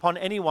 times upon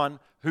anyone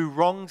who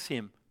wrongs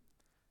him.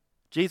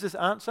 Jesus'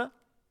 answer?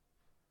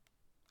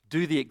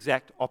 Do the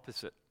exact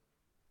opposite.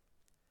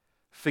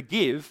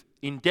 Forgive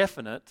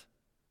indefinite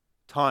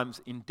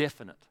times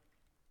indefinite.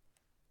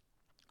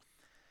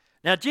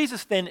 Now,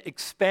 Jesus then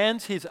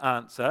expands his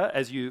answer,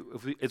 as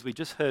we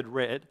just heard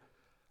read,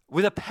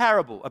 with a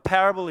parable. A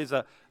parable is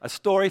a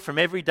story from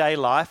everyday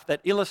life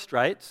that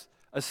illustrates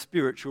a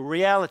spiritual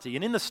reality.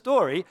 And in the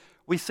story,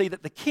 we see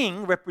that the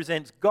king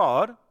represents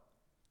God,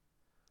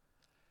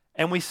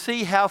 and we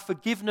see how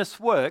forgiveness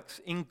works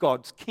in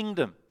God's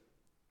kingdom.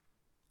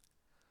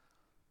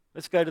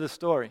 Let's go to the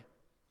story.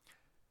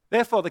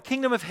 Therefore, the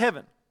kingdom of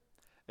heaven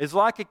is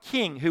like a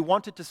king who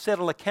wanted to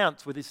settle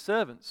accounts with his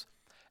servants.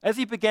 As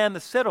he began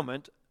the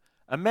settlement,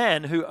 a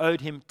man who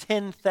owed him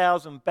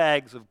 10,000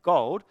 bags of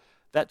gold,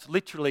 that's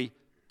literally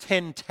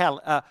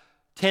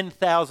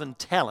 10,000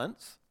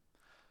 talents.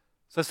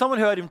 So someone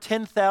who owed him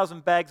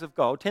 10,000 bags of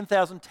gold,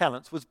 10,000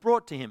 talents, was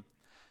brought to him.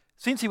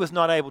 Since he was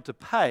not able to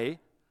pay,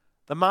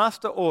 the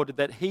master ordered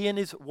that he and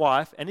his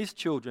wife and his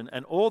children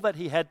and all that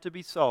he had to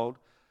be sold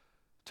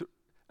to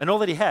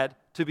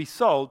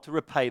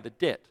repay the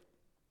debt.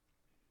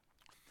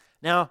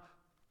 Now,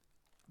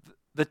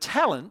 the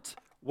talent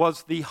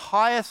was the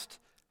highest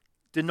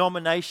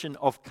denomination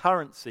of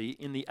currency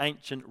in the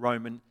ancient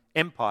Roman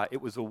Empire.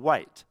 It was a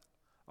weight.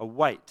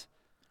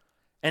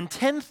 And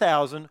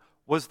 10,000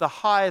 was the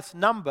highest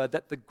number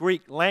that the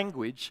Greek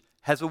language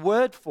has a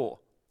word for.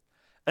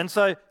 And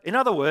so, in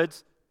other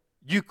words,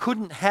 you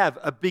couldn't have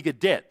a bigger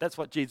debt. That's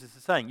what Jesus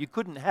is saying. You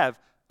couldn't have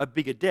a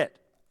bigger debt.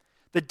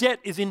 The debt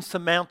is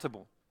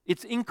insurmountable.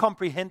 It's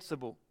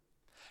incomprehensible.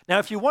 Now,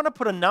 if you want to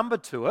put a number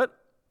to it,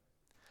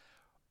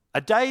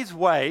 a day's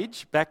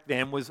wage back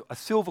then was a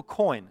silver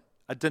coin,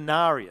 a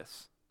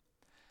denarius.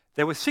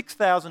 There were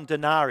 6,000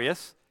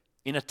 denarius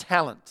in a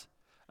talent.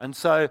 And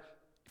so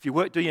if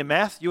you do your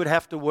math, you would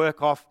have to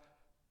work off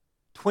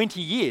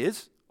 20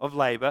 years of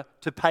labor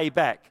to pay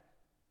back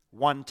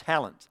 1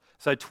 talent.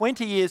 So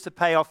 20 years to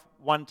pay off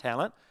 1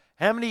 talent.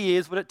 How many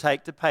years would it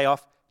take to pay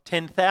off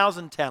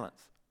 10,000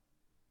 talents?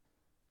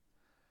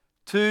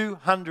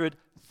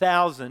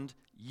 200,000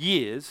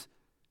 years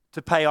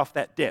to pay off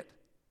that debt.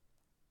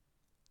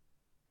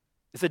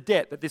 It's a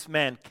debt that this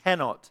man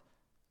cannot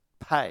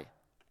pay.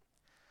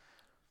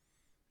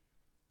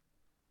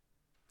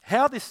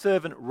 How this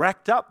servant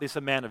racked up this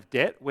amount of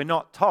debt, we're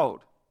not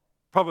told.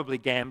 Probably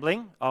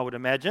gambling, I would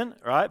imagine,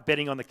 right?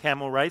 Betting on the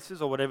camel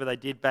races or whatever they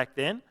did back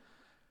then.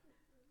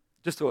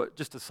 Just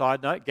a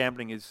side note,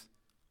 gambling is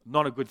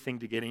not a good thing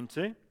to get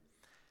into.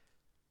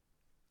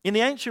 In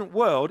the ancient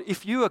world,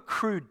 if you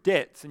accrued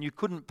debts and you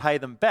couldn't pay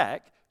them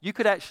back, you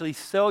could actually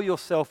sell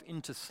yourself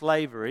into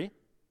slavery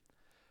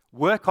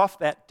work off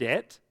that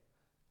debt,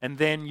 and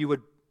then you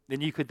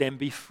could then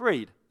be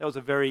freed. That was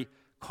a very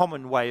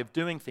common way of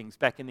doing things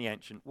back in the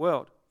ancient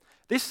world.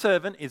 This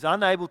servant is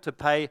unable to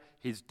pay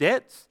his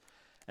debts,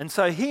 and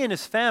so he and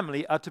his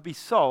family are to be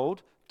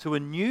sold to a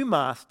new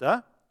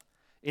master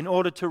in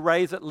order to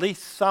raise at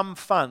least some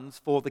funds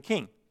for the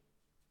king.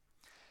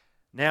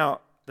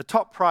 Now, the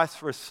top price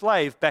for a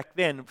slave back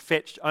then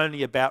fetched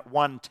only about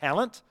 1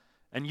 talent,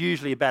 and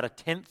usually about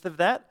 1/10 of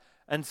that,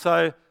 and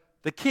so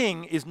the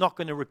king is not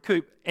going to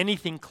recoup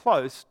anything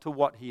close to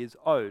what he is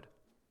owed.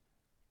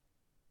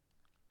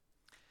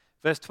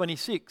 Verse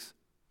 26.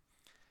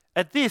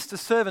 At this, the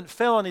servant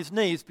fell on his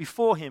knees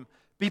before him.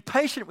 "Be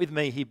patient with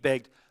me," he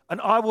begged, "and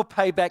I will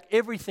pay back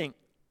everything."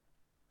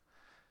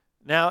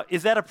 Now,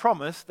 is that a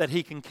promise that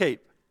he can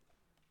keep?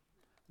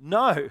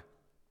 No.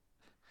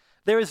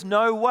 There is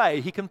no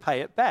way he can pay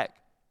it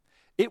back.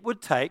 It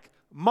would take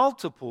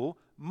multiple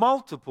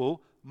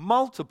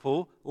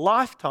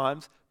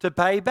lifetimes to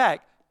pay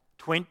back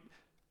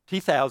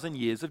 20,000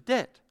 years of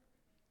debt.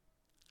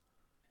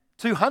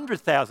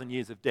 200,000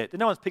 years of debt.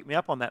 No one's picked me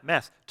up on that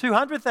maths.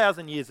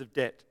 200,000 years of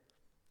debt.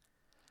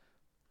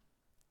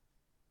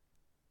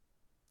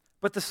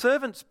 But the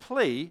servant's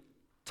plea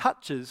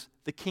touches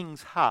the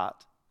king's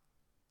heart.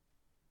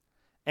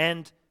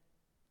 And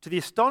to the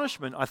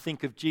astonishment, I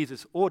think, of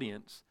Jesus'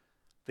 audience,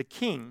 the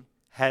king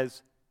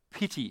has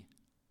pity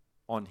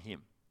on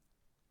him.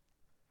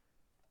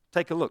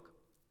 Take a look.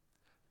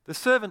 The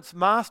servant's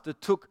master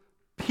took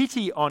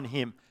pity on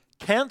him,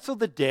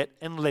 cancelled the debt,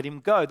 and let him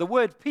go. The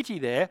word pity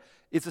there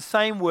is the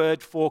same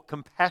word for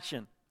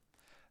compassion,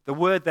 the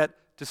word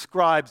that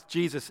describes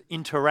Jesus'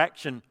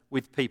 interaction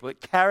with people. It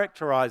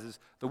characterizes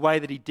the way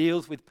that he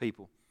deals with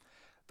people.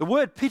 The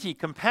word pity,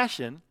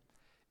 compassion,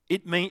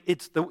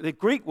 the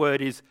Greek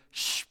word is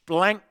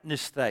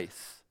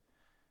splanknistheis.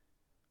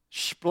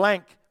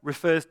 Splank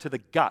refers to the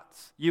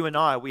guts. You and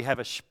I, we have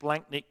a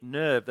splanchnic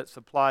nerve that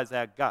supplies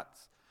our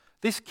guts.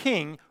 This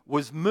king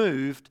was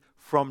moved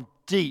from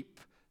deep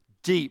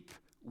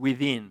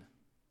within.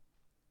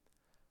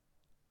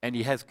 And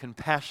he has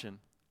compassion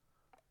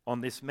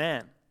on this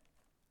man.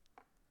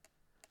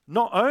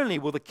 Not only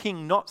will the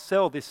king not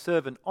sell this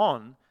servant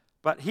on,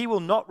 but he will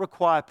not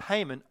require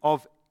payment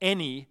of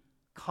any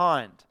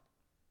kind.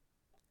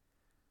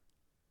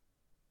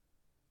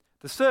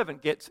 The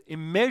servant gets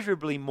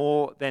immeasurably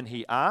more than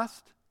he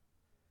asked,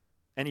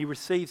 and he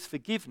receives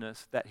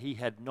forgiveness that he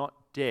had not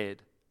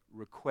dared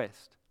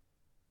request.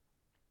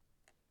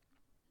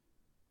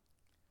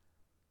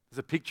 There's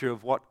a picture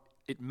of what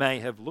it may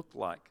have looked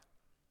like.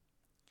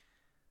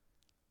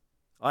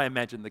 I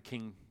imagine the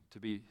king to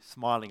be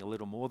smiling a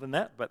little more than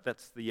that, but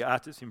that's the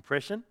artist's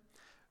impression.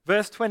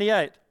 Verse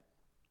 28.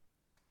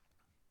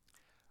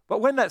 But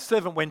when that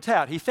servant went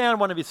out, he found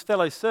one of his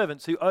fellow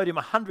servants who owed him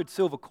 100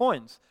 silver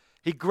coins.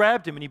 He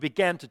grabbed him and he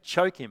began to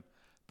choke him.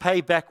 "Pay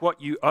back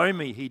what you owe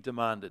me," he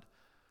demanded.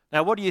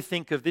 Now, what do you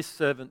think of this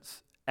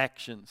servant's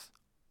actions?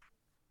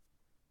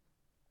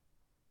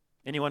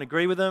 Anyone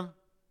agree with them?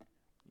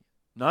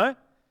 No?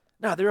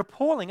 No, they're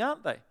appalling,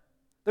 aren't they?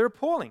 They're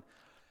appalling.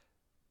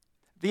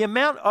 The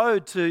amount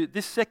owed to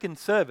this second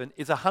servant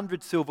is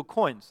 100 silver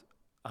coins,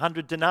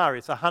 100 denarii,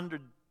 it's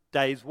 100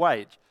 days'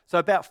 wage. So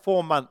about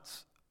 4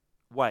 months'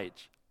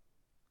 wage.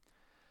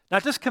 Now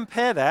just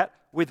compare that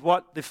with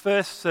what the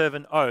first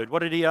servant owed. What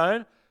did he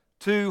owe?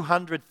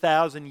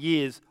 200,000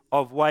 years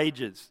of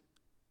wages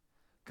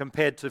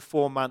compared to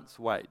 4 months'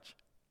 wage.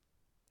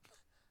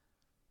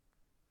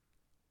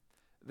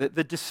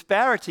 The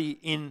disparity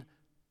in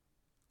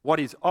what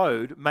is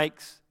owed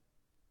makes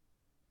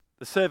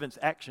the servant's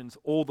actions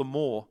all the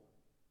more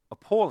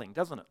appalling,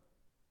 doesn't it?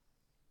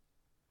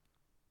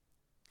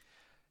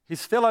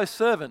 His fellow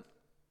servant,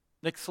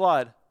 next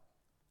slide,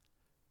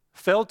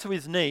 fell to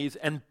his knees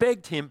and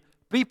begged him,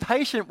 "Be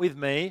patient with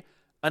me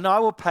and I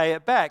will pay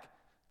it back."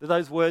 Do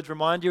those words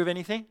remind you of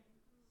anything?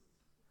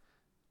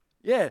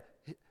 Yeah.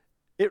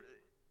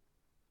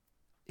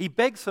 He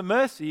begs for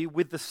mercy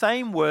with the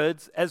same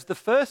words as the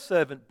first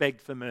servant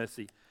begged for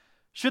mercy.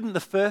 Shouldn't the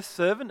first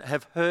servant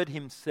have heard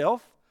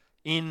himself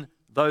in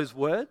those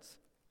words?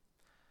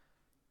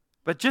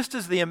 But just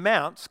as the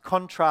amounts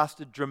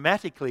contrasted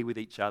dramatically with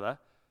each other,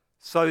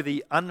 so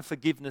the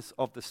unforgiveness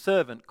of the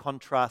servant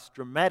contrasts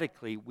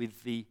dramatically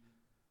with the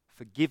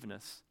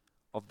forgiveness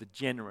of the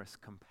generous,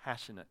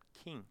 compassionate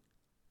king.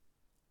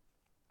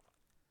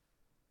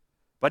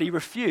 But he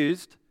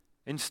refused.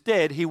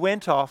 Instead, he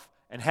went off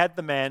and had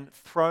the man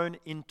thrown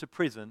into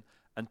prison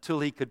until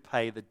he could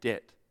pay the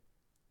debt.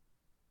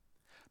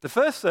 The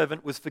first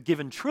servant was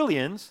forgiven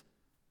trillions,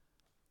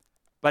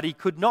 but he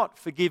could not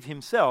forgive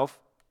himself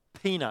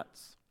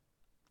peanuts.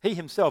 He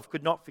himself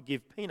could not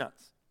forgive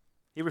peanuts.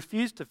 He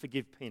refused to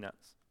forgive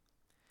peanuts.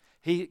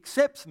 He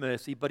accepts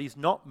mercy, but he's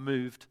not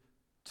moved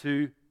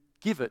to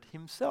give it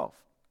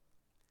himself.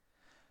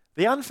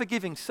 The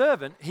unforgiving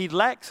servant, he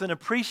lacks an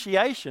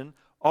appreciation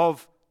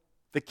of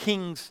the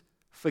king's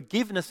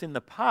forgiveness in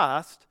the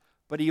past,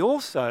 but he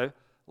also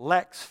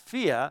lacks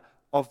fear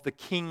of the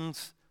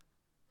king's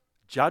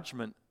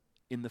judgment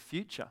in the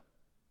future.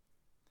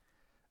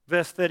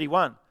 Verse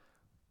 31.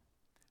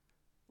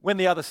 When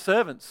the other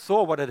servants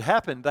saw what had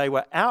happened, they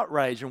were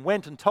outraged and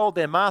went and told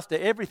their master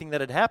everything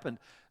that had happened.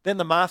 Then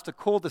the master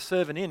called the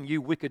servant in.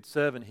 "You wicked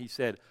servant," he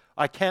said,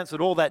 "I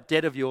cancelled all that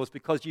debt of yours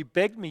because you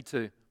begged me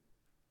to.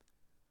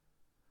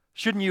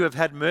 Shouldn't you have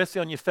had mercy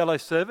on your fellow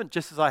servant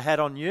just as I had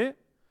on you?"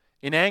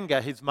 In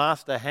anger, his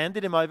master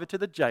handed him over to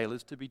the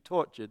jailers to be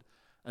tortured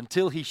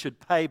until he should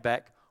pay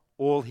back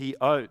all he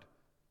owed,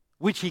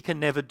 which he can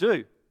never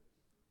do.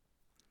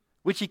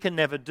 Which he can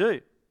never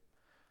do.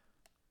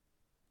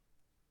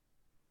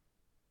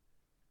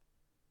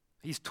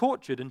 He's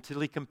tortured until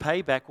he can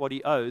pay back what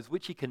he owes,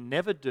 which he can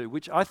never do,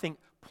 which I think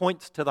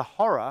points to the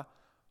horror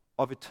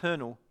of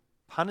eternal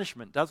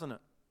punishment, doesn't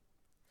it?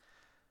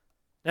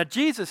 Now,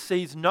 Jesus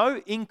sees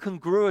no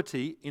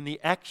incongruity in the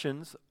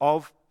actions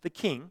of the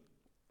king,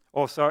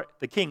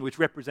 the king which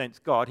represents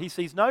God. He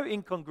sees no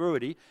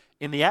incongruity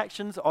in the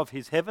actions of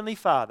his heavenly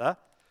Father,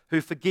 who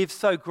forgives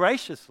so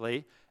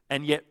graciously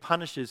and yet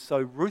punishes so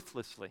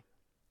ruthlessly.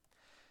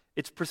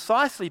 It's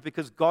precisely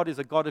because God is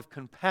a God of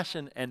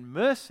compassion and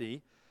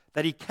mercy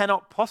that he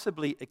cannot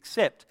possibly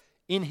accept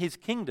in his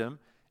kingdom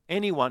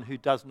anyone who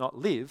does not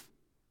live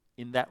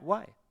in that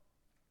way.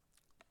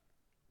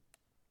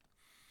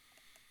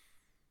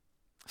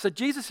 So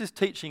Jesus is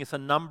teaching us a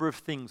number of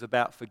things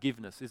about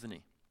forgiveness, isn't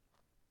he?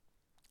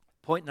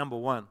 Point number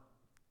 1.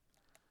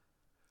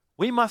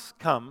 We must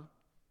come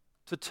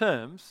to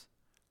terms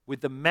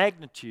with the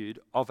magnitude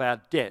of our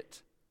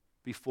debt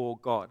before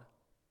God.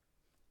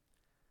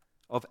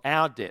 Of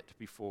our debt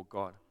before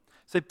God.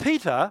 So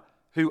Peter,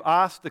 who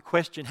asked the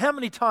question, "How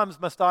many times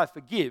must I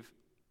forgive?"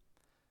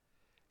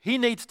 he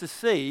needs to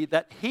see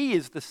that he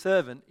is the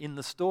servant in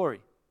the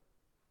story.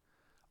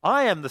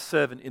 I am the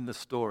servant in the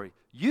story.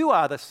 You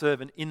are the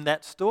servant in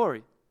that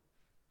story.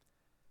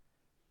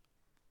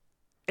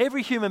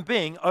 Every human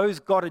being owes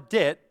God a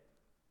debt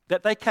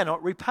that they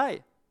cannot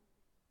repay.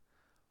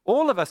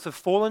 All of us have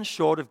fallen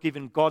short of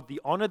giving God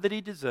the honor that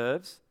he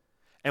deserves,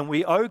 and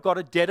we owe God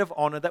a debt of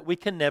honor that we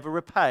can never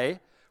repay,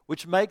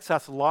 which makes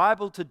us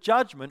liable to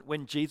judgment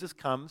when Jesus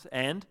comes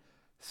and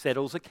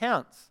settles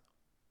accounts.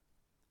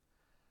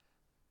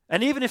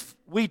 And even if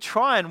we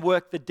try and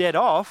work the debt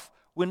off,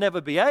 we'll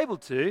never be able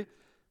to,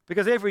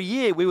 because every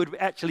year we would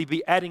actually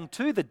be adding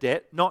to the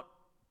debt, not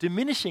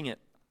diminishing it.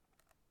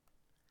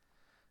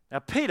 Now,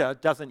 Peter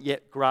doesn't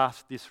yet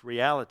grasp this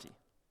reality.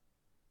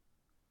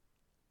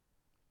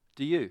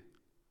 Do you?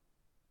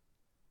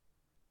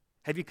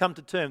 Have you come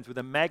to terms with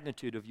the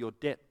magnitude of your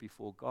debt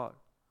before God?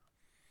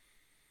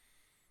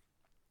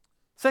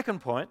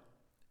 Second point,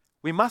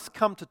 we must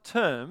come to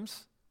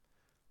terms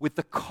with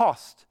the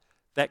cost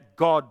that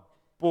God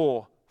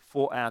bore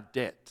for our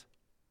debt.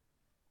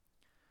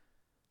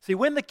 See,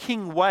 when the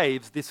king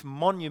waives this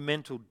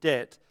monumental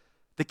debt,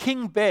 the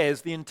king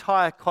bears the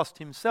entire cost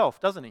himself,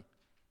 doesn't he?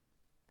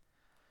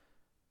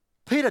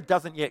 Peter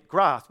doesn't yet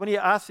grasp. When he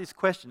asks this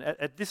question,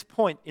 at this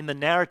point in the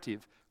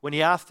narrative, when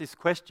he asks this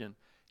question,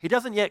 he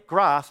doesn't yet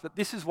grasp that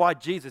this is why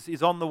Jesus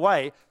is on the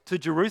way to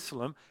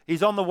Jerusalem.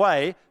 He's on the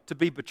way to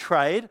be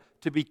betrayed,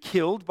 to be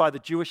killed by the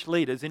Jewish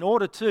leaders in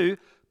order to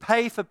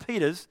pay for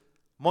Peter's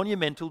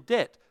monumental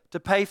debt, to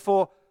pay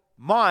for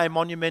my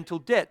monumental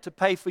debt, to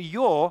pay for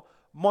your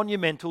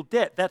monumental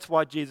debt. That's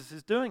why Jesus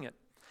is doing it.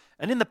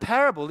 And in the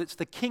parable, it's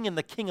the king and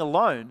the king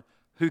alone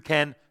who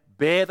can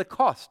bear the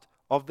cost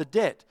of the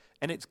debt.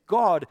 And it's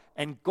God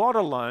and God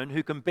alone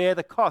who can bear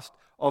the cost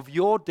of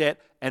your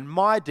debt and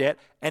my debt.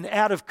 And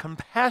out of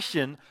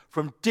compassion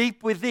from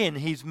deep within,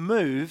 he's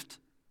moved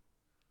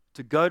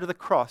to go to the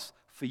cross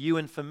for you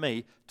and for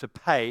me to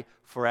pay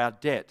for our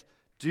debt.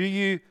 Do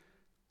you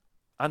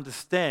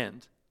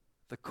understand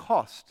the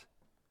cost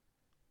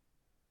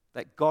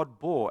that God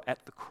bore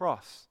at the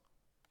cross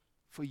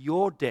for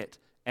your debt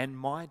and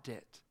my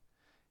debt?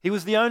 He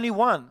was the only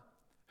one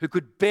who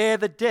could bear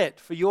the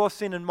debt for your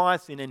sin and my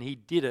sin, and he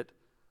did it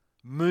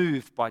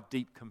moved by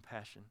deep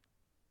compassion.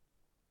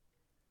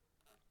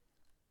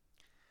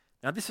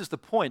 Now, this is the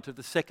point of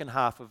the second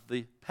half of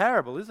the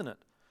parable, isn't it?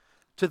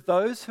 To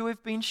those who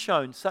have been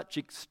shown such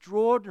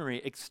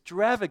extraordinary,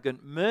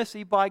 extravagant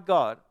mercy by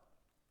God,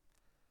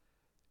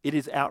 it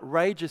is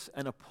outrageous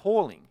and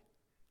appalling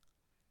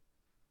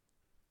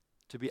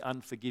to be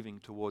unforgiving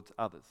towards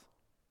others.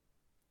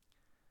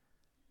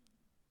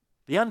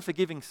 The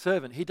unforgiving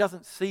servant, he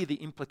doesn't see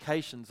the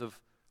implications of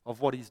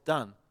what he's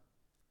done.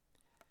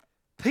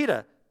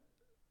 Peter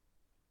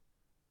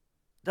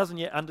doesn't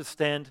yet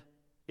understand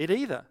it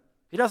either.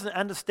 He doesn't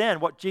understand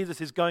what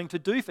Jesus is going to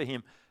do for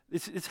him.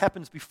 This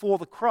happens before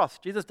the cross.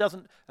 Peter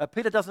doesn't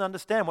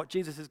understand what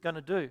Jesus is going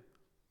to do.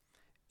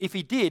 If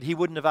he did, he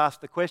wouldn't have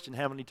asked the question,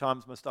 "How many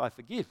times must I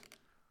forgive?"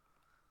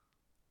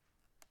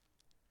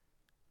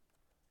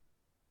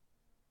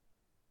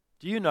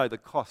 Do you know the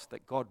cost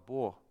that God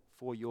bore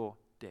for your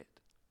debt?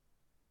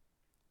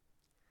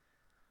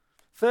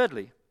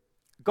 Thirdly,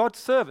 God's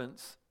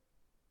servants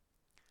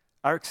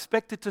are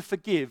expected to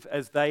forgive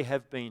as they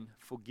have been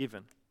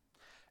forgiven.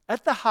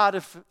 At the heart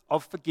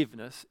of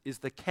forgiveness is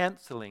the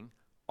cancelling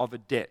of a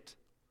debt.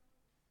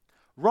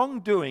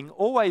 Wrongdoing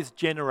always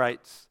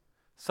generates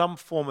some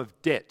form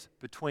of debt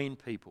between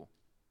people.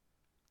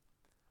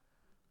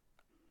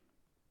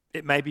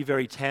 It may be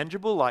very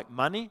tangible, like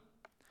money.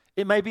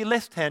 It may be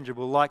less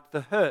tangible, like the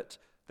hurt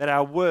that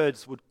our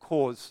words would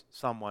cause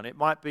someone. It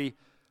might be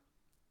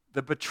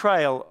the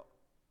betrayal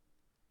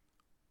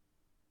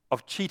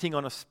of cheating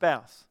on a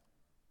spouse.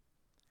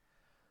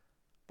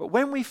 But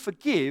when we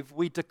forgive,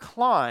 we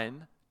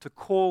decline to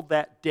call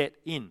that debt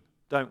in,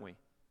 don't we?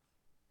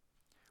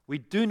 We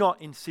do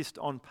not insist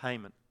on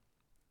payment.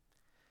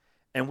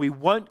 And we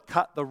won't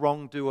cut the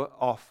wrongdoer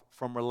off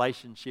from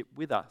relationship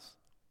with us.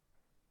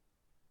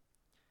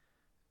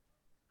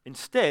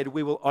 Instead,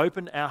 we will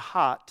open our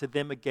heart to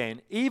them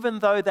again, even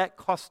though that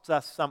costs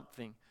us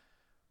something.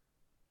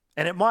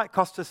 And it might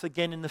cost us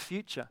again in the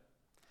future.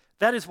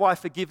 That is why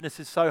forgiveness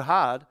is so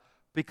hard,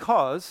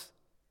 because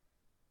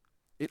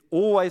it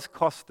always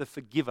costs the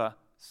forgiver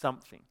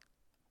something.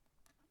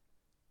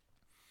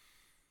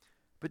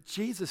 But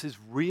Jesus is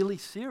really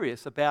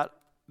serious about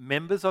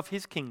members of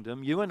his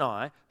kingdom, you and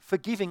I,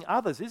 forgiving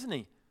others, isn't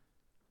he?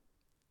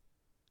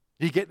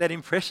 You get that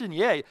impression?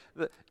 Yeah.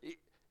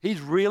 He's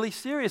really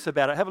serious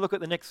about it. Have a look at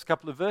the next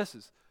couple of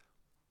verses.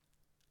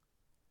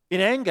 In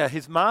anger,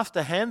 his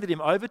master handed him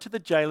over to the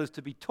jailers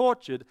to be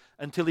tortured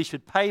until he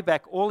should pay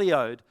back all he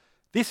owed.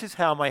 This is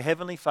how my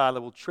heavenly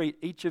Father will treat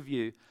each of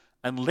you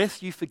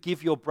unless you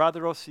forgive your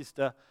brother or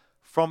sister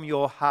from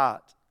your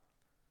heart.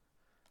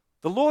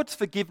 The Lord's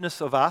forgiveness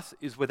of us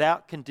is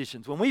without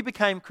conditions. When we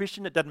became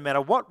Christian, it doesn't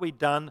matter what we'd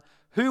done,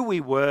 who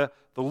we were,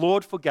 the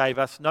Lord forgave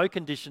us, no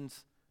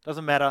conditions,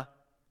 doesn't matter.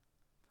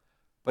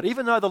 But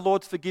even though the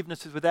Lord's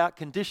forgiveness is without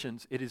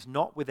conditions, it is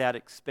not without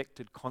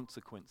expected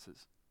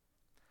consequences.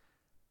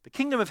 The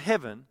kingdom of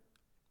heaven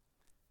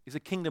is a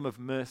kingdom of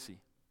mercy.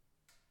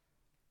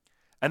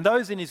 And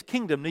those in his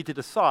kingdom need to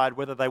decide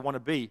whether they want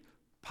to be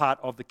part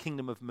of the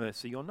kingdom of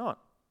mercy or not.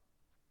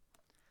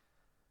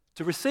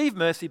 To receive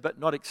mercy but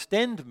not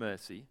extend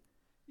mercy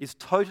is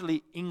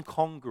totally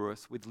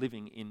incongruous with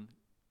living in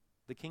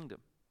the kingdom.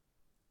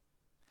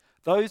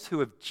 Those who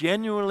have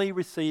genuinely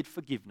received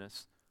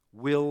forgiveness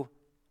will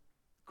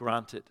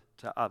grant it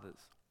to others.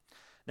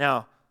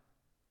 Now,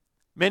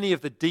 many of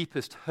the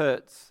deepest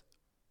hurts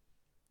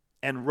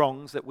and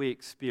wrongs that we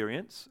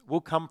experience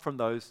will come from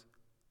those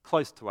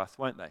close to us,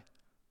 won't they?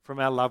 From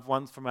our loved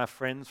ones, from our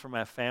friends, from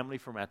our family,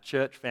 from our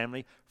church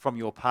family, from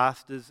your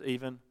pastors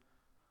even.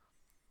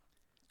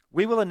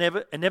 We will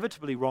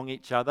inevitably wrong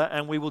each other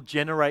and we will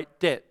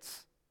generate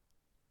debts.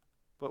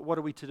 But what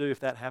are we to do if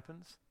that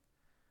happens?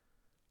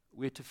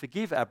 We're to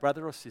forgive our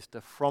brother or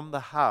sister from the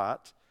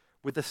heart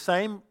with the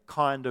same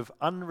kind of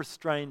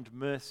unrestrained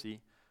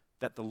mercy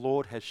that the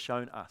Lord has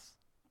shown us.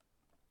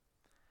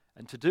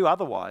 And to do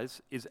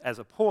otherwise is as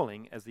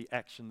appalling as the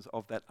actions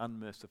of that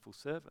unmerciful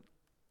servant.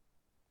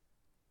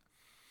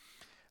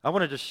 I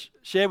wanted to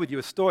share with you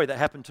a story that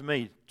happened to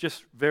me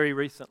just very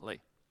recently.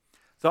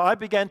 So I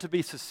began to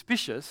be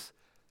suspicious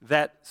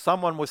that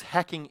someone was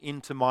hacking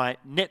into my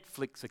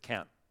Netflix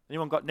account.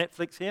 Anyone got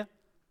Netflix here?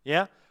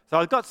 Yeah? So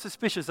I got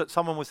suspicious that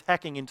someone was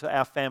hacking into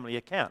our family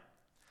account.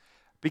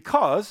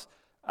 Because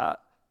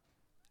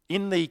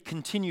in the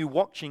continue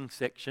watching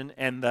section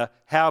and the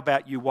how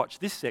about you watch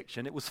this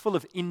section, it was full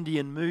of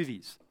Indian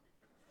movies.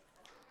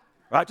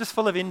 Right? Just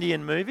full of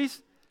Indian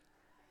movies.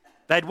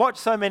 They'd watched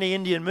so many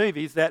Indian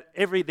movies that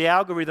the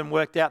algorithm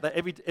worked out that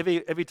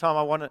every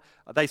time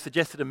they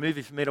suggested a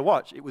movie for me to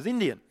watch, it was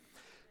Indian.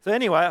 So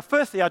anyway,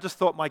 firstly, I just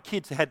thought my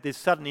kids had this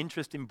sudden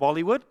interest in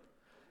Bollywood,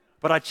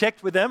 but I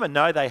checked with them and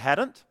no, they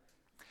hadn't.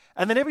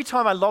 And then every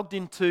time I logged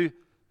into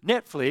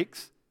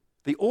Netflix,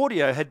 the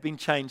audio had been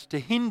changed to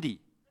Hindi.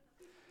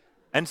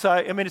 And so,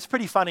 I mean, it's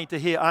pretty funny to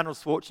hear Arnold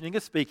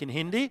Schwarzenegger speak in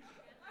Hindi,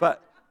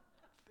 but,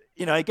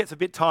 you know, it gets a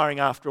bit tiring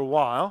after a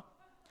while.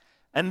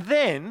 And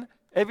then,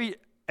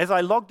 as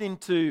I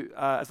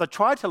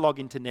tried to log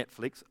into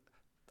Netflix,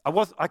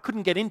 I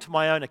couldn't get into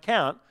my own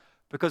account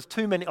because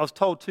I was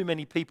told too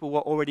many people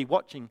were already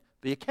watching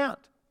the account.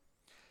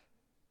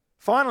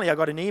 Finally, I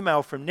got an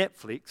email from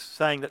Netflix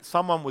saying that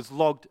someone was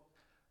logged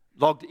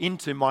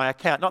into my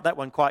account, not that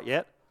one quite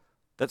yet,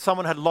 that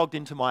someone had logged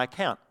into my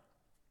account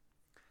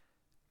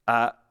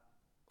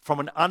from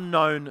an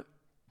unknown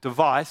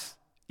device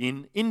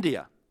in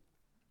India.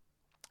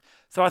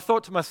 So I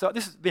thought to myself,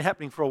 this has been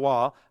happening for a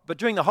while, but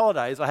during the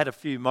holidays I had a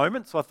few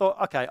moments, so I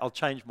thought, okay, I'll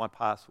change my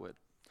password.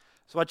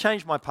 So I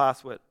changed my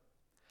password.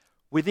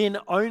 Within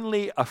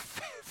only a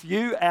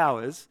few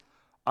hours,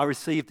 I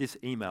received this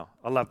email.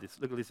 I love this.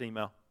 Look at this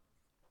email.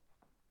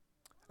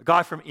 A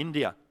guy from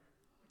India.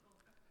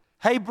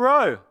 Hey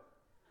bro,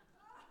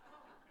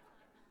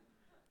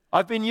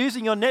 I've been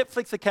using your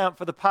Netflix account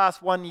for the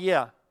past 1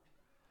 year.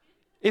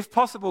 If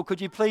possible,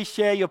 could you please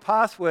share your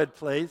password,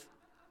 please?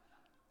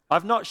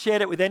 I've not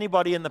shared it with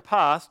anybody in the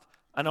past,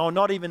 and I'll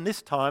not even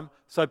this time,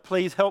 so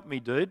please help me,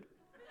 dude.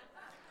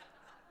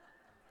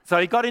 So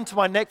he got into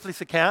my Netflix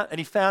account, and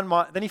he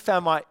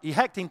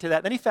hacked into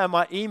that, then he found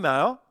my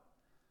email,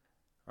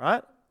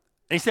 right?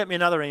 And he sent me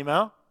another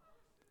email.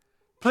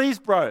 Please,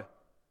 bro,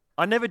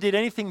 I never did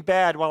anything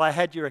bad while I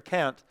had your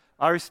account.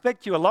 I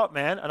respect you a lot,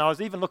 man, and I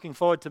was even looking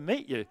forward to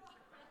meet you.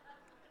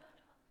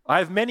 I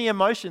have many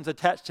emotions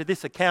attached to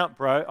this account,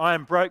 bro. I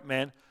am broke,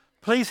 man.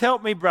 Please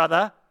help me,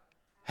 brother.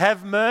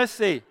 Have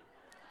mercy.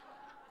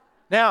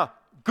 Now,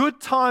 good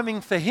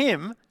timing for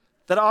him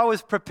that I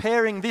was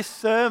preparing this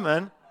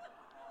sermon.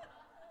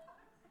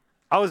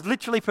 I was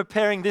literally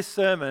preparing this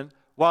sermon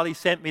while he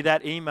sent me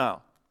that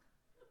email.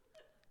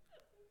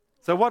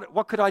 So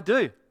what could I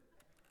do?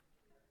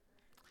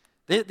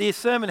 The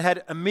sermon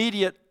had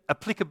immediate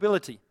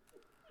applicability.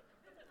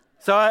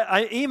 So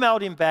I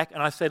emailed him back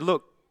and I said,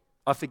 look,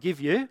 I forgive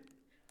you.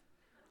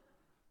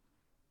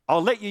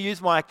 I'll let you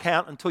use my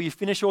account until you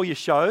finish all your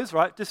shows,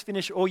 right? Just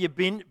finish all your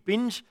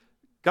binge.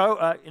 Go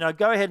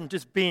ahead and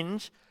just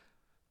binge.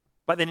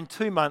 But then in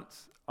 2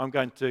 months, I'm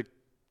going to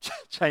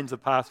change the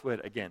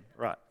password again,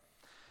 right?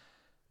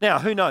 Now,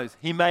 who knows?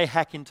 He may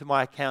hack into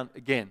my account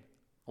again.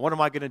 What am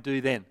I going to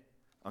do then?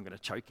 I'm going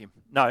to choke him.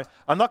 No,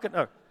 I'm not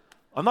going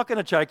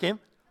to choke him.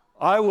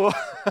 I will.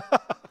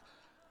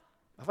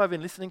 Have I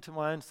been listening to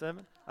my own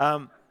sermon?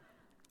 I'm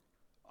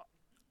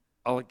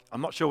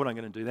not sure what I'm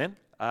going to do then,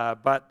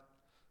 but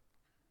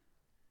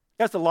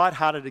that's a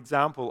light-hearted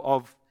example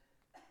of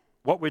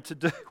what we're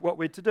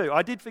to do.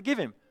 I did forgive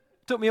him.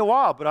 It took me a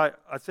while, but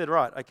I said,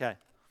 right, okay.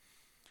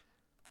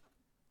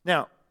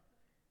 Now,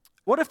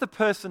 what if the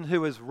person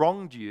who has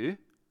wronged you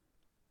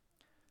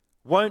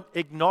won't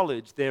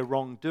acknowledge their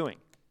wrongdoing?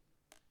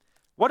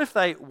 What if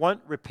they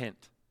won't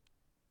repent?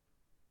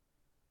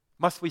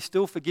 Must we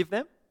still forgive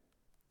them?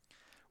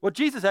 Well,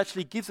 Jesus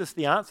actually gives us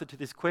the answer to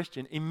this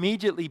question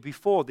immediately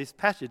before this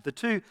passage. The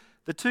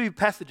two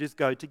passages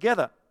go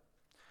together.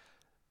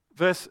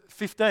 Verse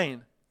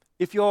 15.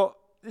 If your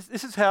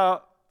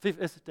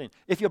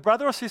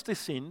brother or sister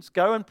sins,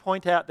 go and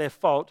point out their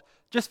fault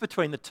just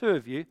between the two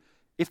of you.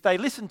 If they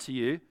listen to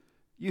you,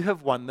 you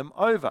have won them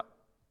over.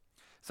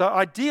 So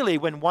ideally,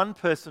 when one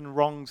person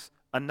wrongs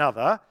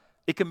another,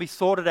 it can be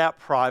sorted out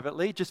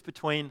privately just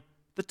between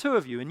the two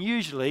of you. And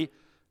usually,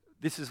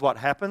 this is what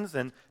happens,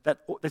 and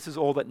this is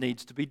all that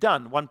needs to be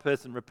done. One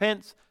person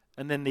repents,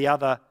 and then the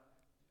other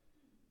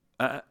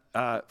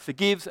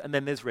forgives, and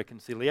then there's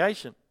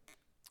reconciliation.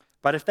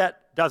 But if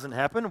that doesn't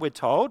happen, we're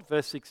told,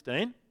 verse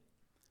 16,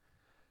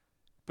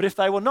 but if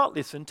they will not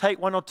listen, take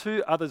 1 or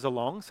 2 others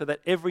along, so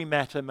that every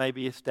matter may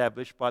be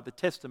established by the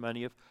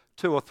testimony of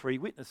 2 or 3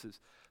 witnesses.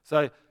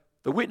 So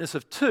the witness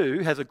of 2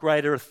 has a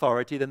greater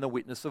authority than the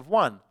witness of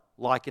 1,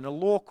 like in a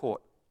law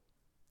court.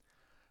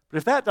 But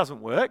if that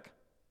doesn't work,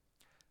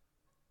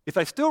 if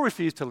they still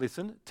refuse to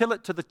listen, tell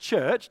it to the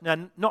church.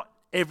 Now, not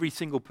every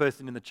single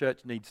person in the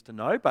church needs to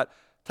know, but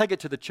take it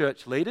to the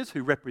church leaders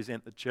who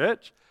represent the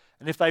church.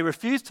 And if they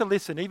refuse to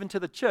listen even to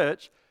the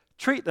church,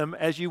 treat them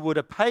as you would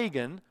a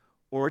pagan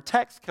or a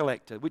tax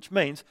collector, which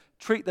means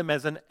treat them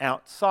as an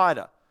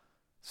outsider,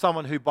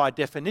 someone who by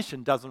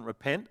definition doesn't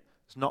repent,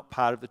 is not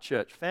part of the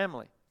church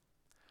family.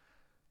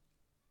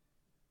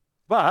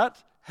 But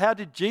how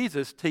did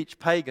Jesus treat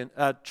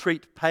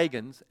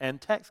pagans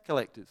and tax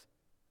collectors?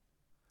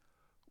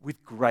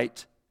 With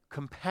great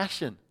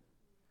compassion,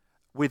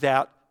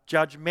 without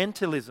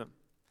judgmentalism.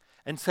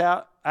 And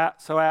so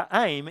our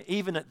aim,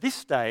 even at this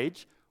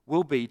stage,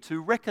 will be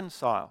to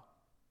reconcile.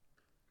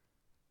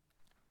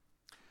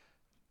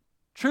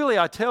 Truly,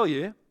 I tell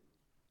you,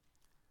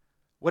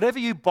 whatever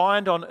you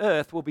bind on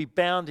earth will be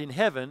bound in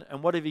heaven,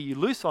 and whatever you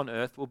loose on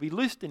earth will be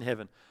loosed in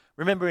heaven.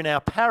 Remember in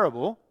our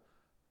parable,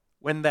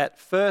 when that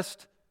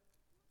first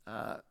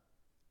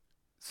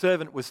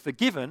servant was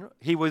forgiven,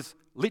 he was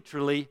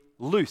literally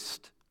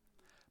loosed.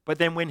 But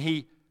then when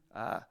he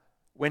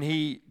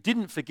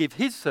didn't forgive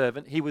his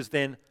servant, he was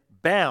then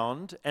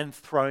bound and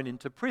thrown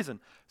into prison.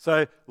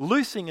 So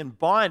loosing and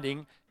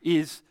binding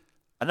is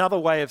another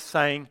way of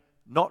saying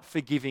not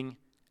forgiving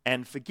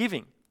and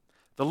forgiving.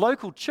 The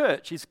local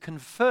church is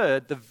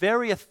conferred the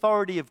very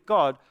authority of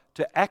God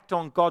to act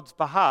on God's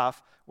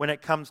behalf when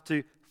it comes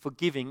to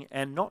forgiving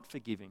and not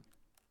forgiving.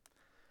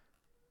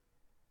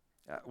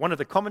 One of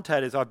the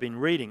commentators I've been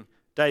reading,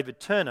 David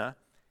Turner,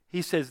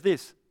 he says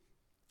this: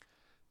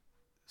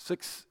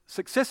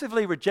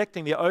 successively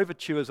rejecting the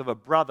overtures of a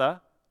brother,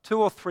 2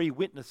 or 3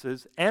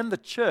 witnesses, and the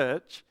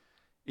church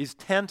is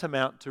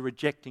tantamount to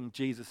rejecting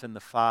Jesus and the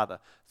Father.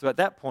 So at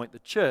that point, the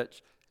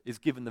church is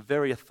given the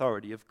very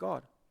authority of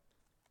God.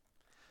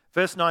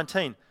 Verse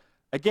 19,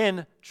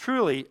 again,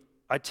 truly,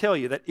 I tell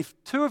you that if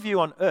 2 of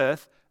you on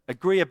earth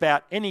agree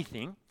about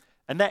anything,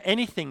 and that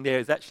anything there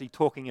is actually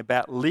talking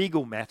about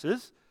legal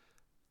matters,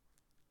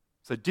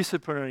 so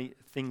disciplinary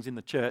things in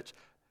the church,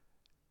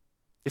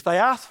 if they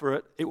ask for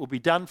it, it will be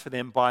done for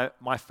them by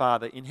my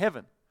Father in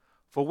heaven.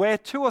 For where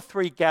 2 or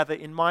 3 gather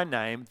in my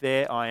name,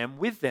 there I am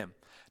with them.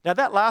 Now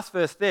that last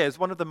verse there is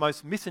one of the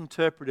most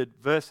misinterpreted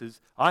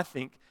verses, I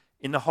think,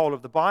 in the whole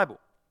of the Bible.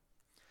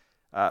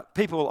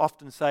 People will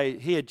often say,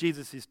 here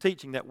Jesus is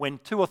teaching that when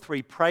 2 or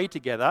 3 pray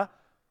together,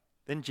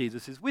 then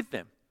Jesus is with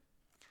them.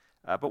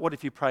 But what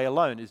if you pray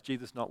alone? Is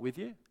Jesus not with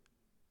you?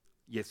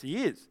 Yes,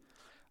 he is.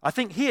 I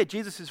think here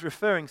Jesus is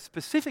referring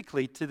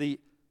specifically to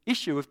the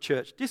issue of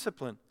church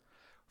discipline.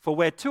 For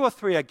where 2 or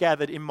 3 are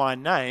gathered in my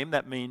name,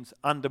 that means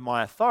under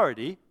my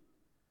authority,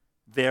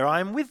 there I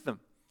am with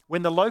them.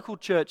 When the local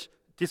church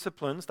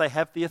disciplines, they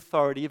have the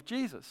authority of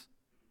Jesus.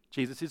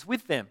 Jesus is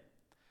with them.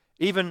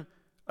 Even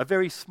a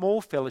very small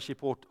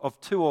fellowship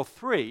of 2 or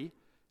 3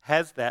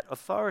 has that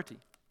authority.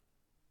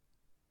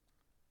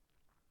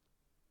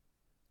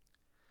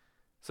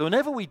 So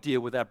whenever we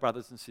deal with our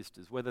brothers and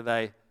sisters, whether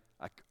they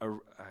are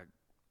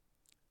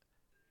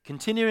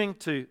continuing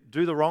to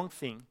do the wrong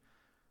thing,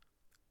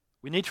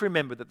 we need to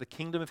remember that the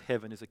kingdom of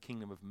heaven is a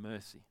kingdom of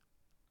mercy.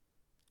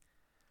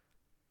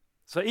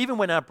 So even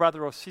when our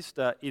brother or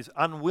sister is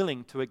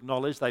unwilling to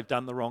acknowledge they've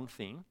done the wrong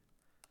thing,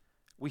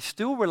 we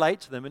still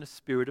relate to them in a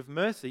spirit of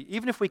mercy,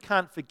 even if we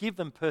can't forgive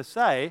them per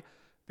se,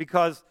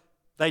 because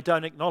they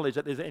don't acknowledge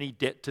that there's any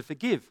debt to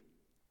forgive.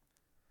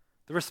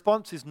 The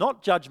response is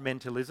not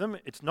judgmentalism,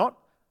 it's not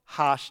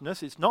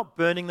harshness, it's not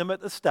burning them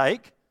at the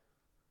stake,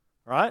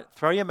 right?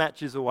 Throw your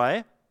matches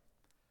away.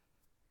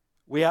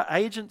 We are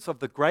agents of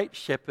the great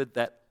shepherd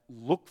that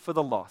look for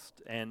the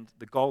lost, and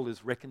the goal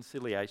is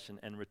reconciliation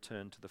and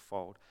return to the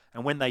fold.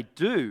 And when they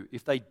do,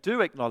 if they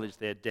do acknowledge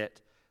their debt,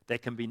 there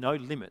can be no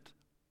limit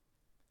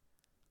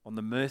on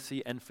the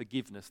mercy and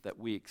forgiveness that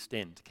we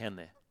extend, can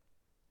there?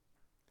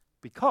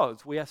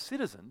 Because we are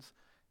citizens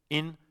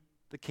in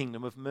the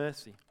kingdom of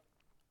mercy.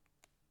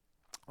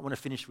 I want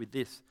to finish with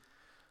this.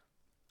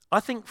 I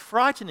think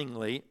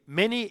frighteningly,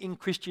 many in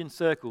Christian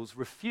circles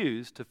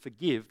refuse to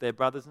forgive their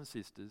brothers and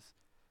sisters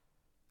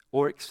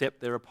or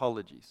accept their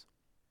apologies.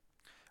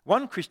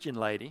 One Christian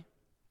lady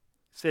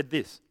said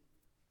this: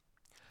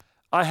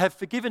 "I have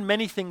forgiven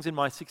many things in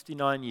my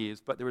 69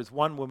 years, but there is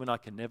one woman I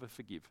can never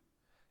forgive.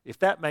 If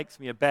that makes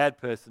me a bad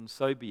person,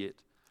 so be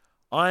it.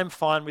 I am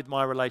fine with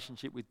my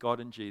relationship with God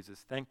and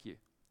Jesus. Thank you."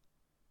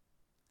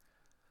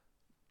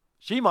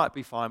 She might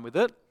be fine with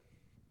it,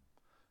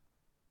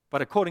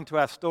 but according to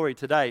our story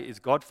today, is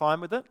God fine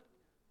with it?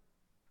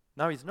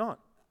 No, He's not.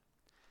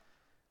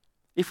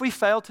 If we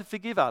fail to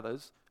forgive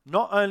others,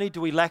 not only do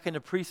we lack an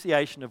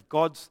appreciation of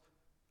God's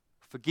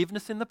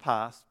forgiveness in the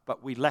past,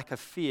 but we lack a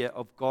fear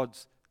of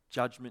God's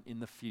judgment in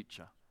the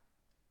future.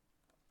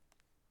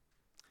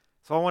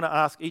 So I want to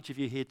ask each of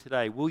you here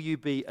today, will you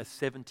be a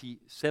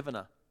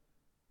 77er?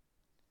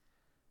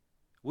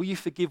 Will you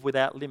forgive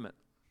without limit?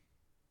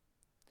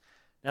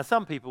 Now,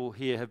 some people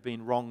here have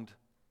been wronged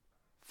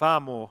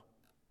far more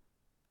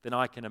than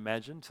I can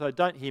imagine, so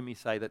don't hear me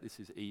say that this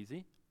is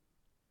easy,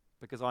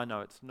 because I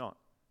know it's not.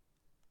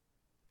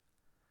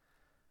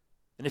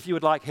 And if you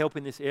would like help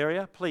in this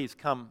area, please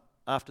come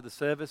after the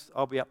service.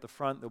 I'll be up the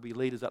front, there'll be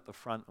leaders up the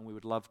front, and we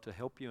would love to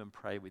help you and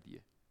pray with you.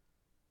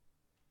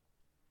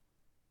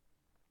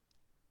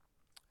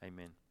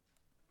 Amen.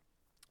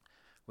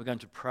 We're going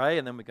to pray,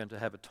 and then we're going to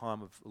have a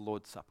time of the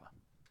Lord's Supper.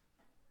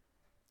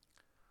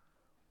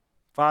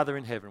 Father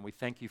in heaven, we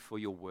thank you for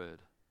your word.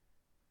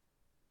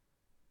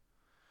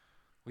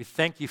 We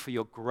thank you for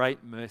your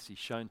great mercy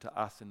shown to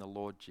us in the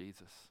Lord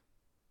Jesus,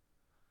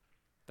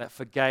 that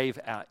forgave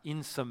our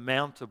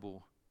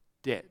insurmountable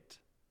debt,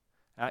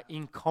 our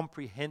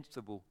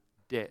incomprehensible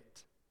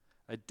debt,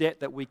 a debt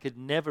that we could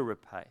never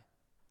repay.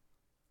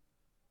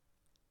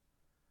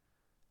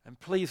 And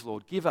please,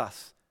 Lord, give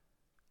us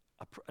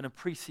an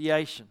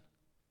appreciation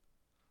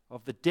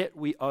of the debt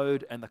we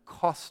owed and the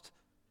cost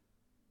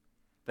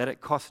that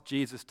it cost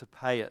Jesus to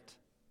pay it.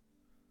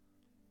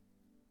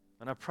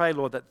 And I pray,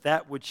 Lord, that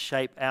that would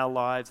shape our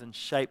lives and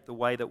shape the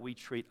way that we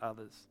treat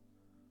others.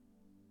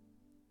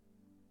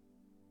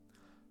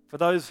 For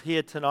those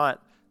here tonight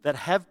that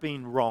have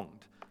been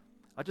wronged,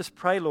 I just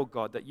pray, Lord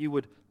God, that you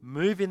would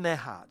move in their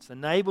hearts,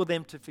 enable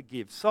them to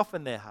forgive,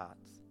 soften their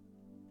hearts.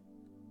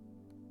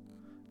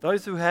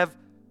 Those who have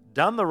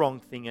done the wrong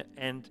thing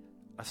and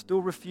are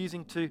still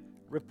refusing to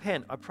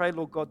repent, I pray,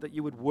 Lord God, that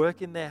you would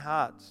work in their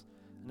hearts.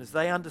 And as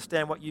they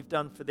understand what you've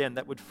done for them,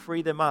 that would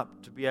free them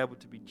up to be able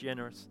to be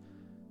generous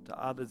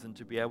to others and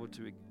to be able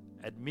to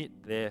admit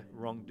their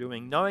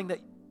wrongdoing, knowing that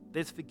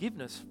there's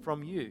forgiveness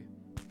from you.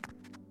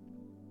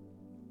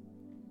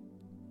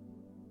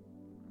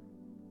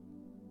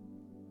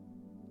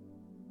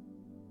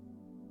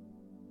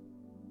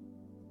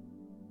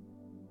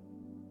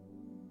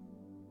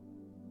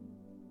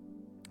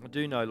 I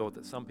do know, Lord,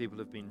 that some people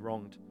have been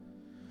wronged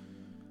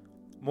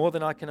more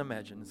than I can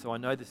imagine. So I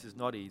know this is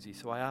not easy.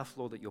 So I ask,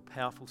 Lord, that your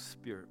powerful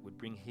Spirit would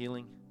bring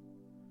healing,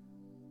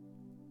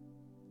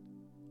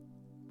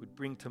 would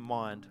bring to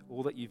mind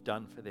all that you've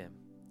done for them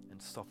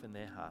and soften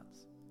their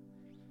hearts.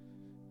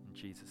 In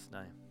Jesus'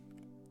 name,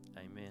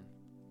 amen.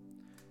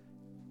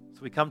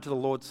 So we come to the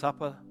Lord's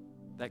Supper,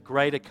 that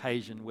great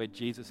occasion where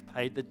Jesus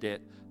paid the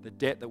debt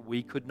that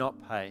we could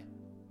not pay,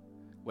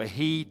 where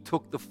he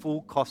took the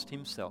full cost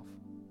himself.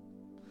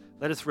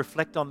 Let us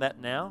reflect on that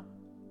now.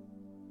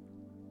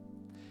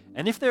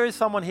 And if there is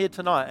someone here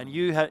tonight and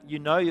you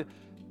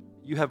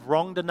have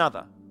wronged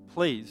another,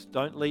 please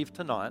don't leave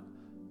tonight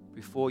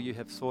before you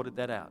have sorted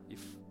that out,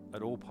 if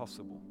at all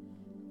possible.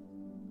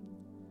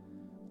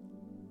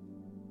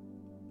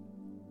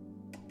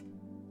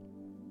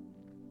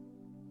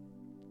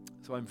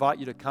 So I invite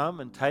you to come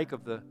and take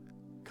of the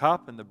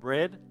cup and the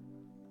bread.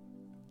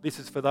 This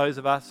is for those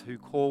of us who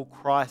call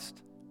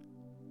Christ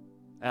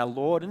our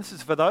Lord, and this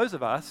is for those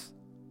of us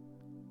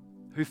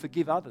who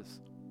forgive others,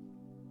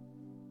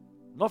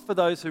 not for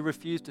those who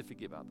refuse to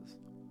forgive others.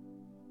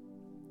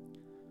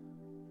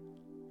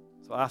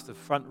 So I ask the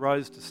front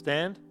rows to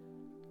stand.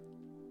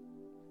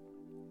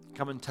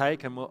 Come and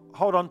take, and we'll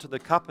hold on to the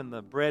cup and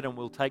the bread, and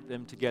we'll take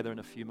them together in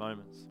a few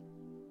moments.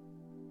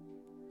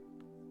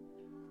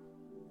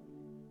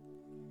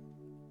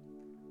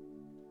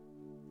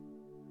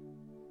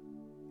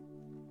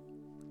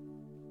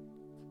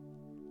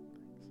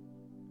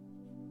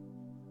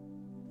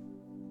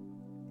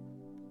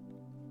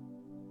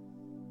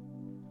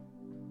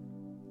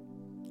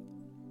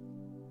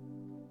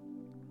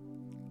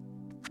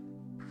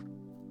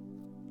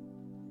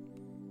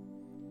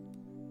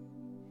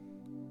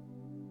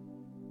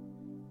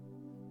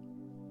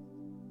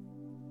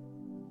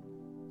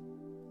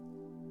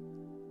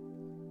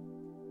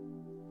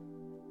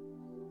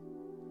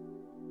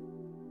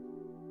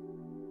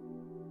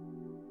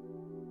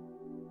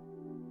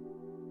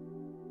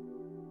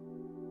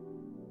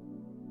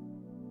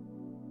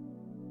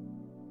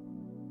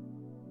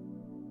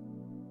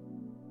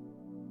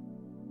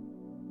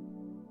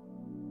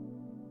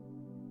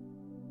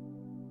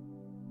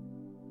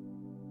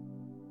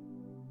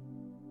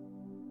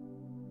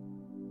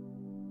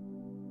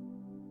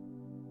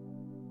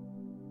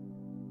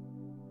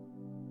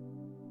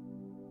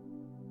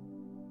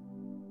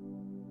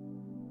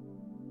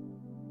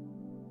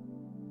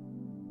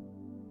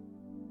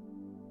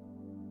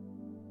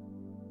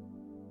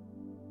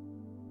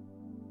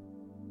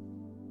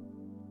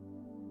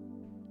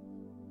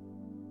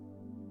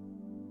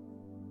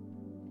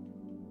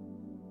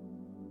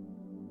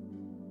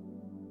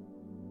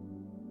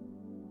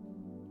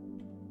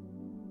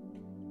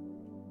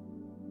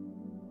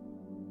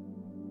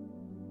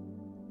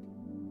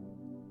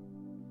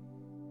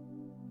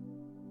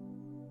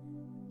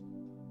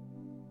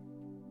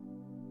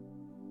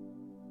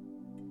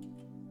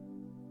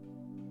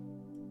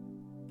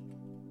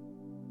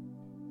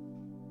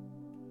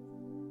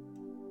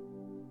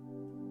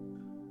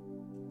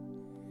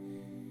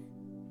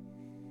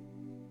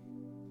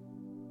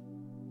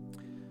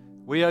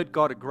 We owed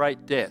God a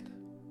great debt,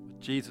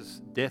 but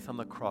Jesus' death on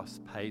the cross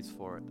pays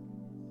for it.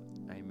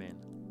 Amen.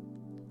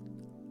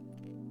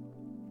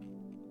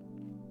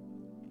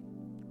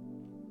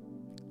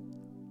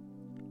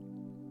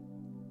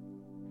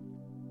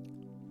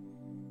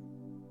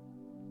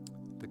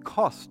 The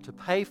cost to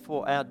pay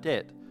for our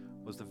debt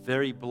was the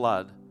very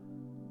blood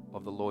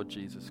of the Lord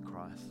Jesus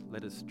Christ.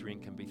 Let us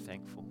drink and be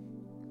thankful.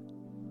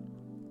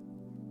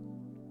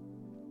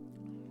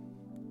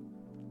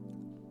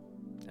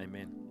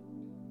 Amen.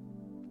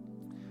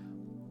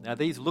 Now,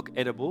 these look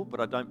edible, but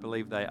I don't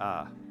believe they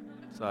are.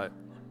 So,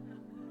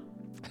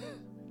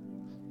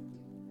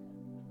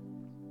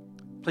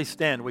 please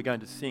stand. We're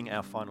going to sing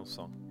our final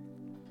song.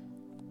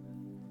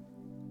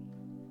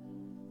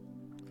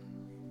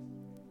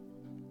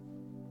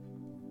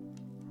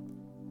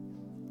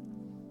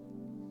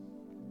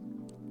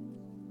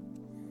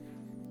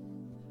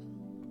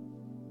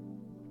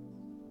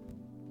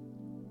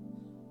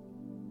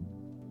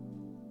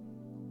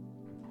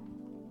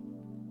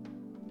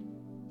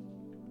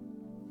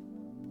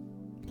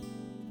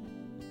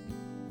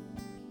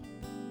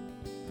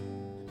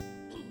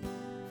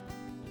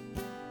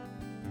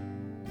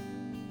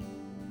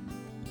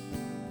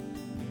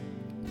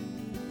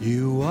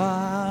 You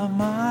are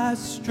my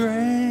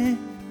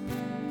strength,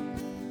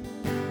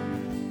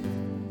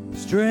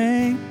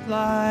 strength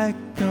like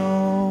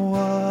no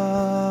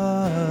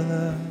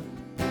other,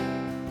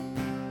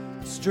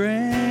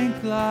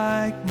 strength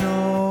like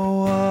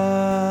no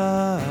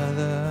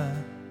other,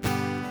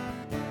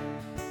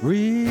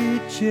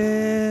 reaches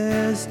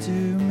to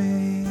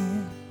me.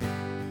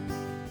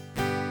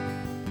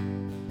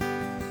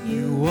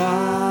 You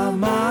are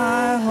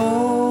my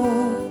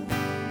hope,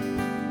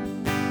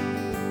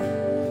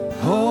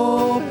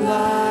 hope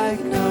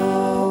like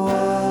no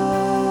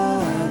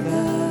other,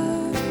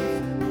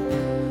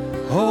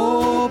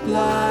 hope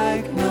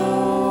like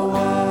no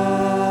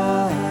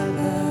other,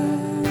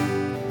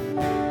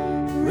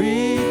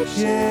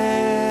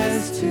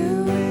 reaches to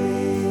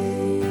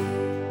me.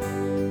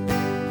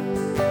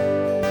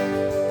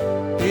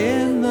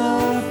 In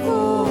the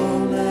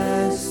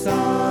fullness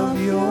of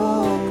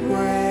your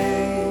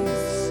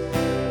grace,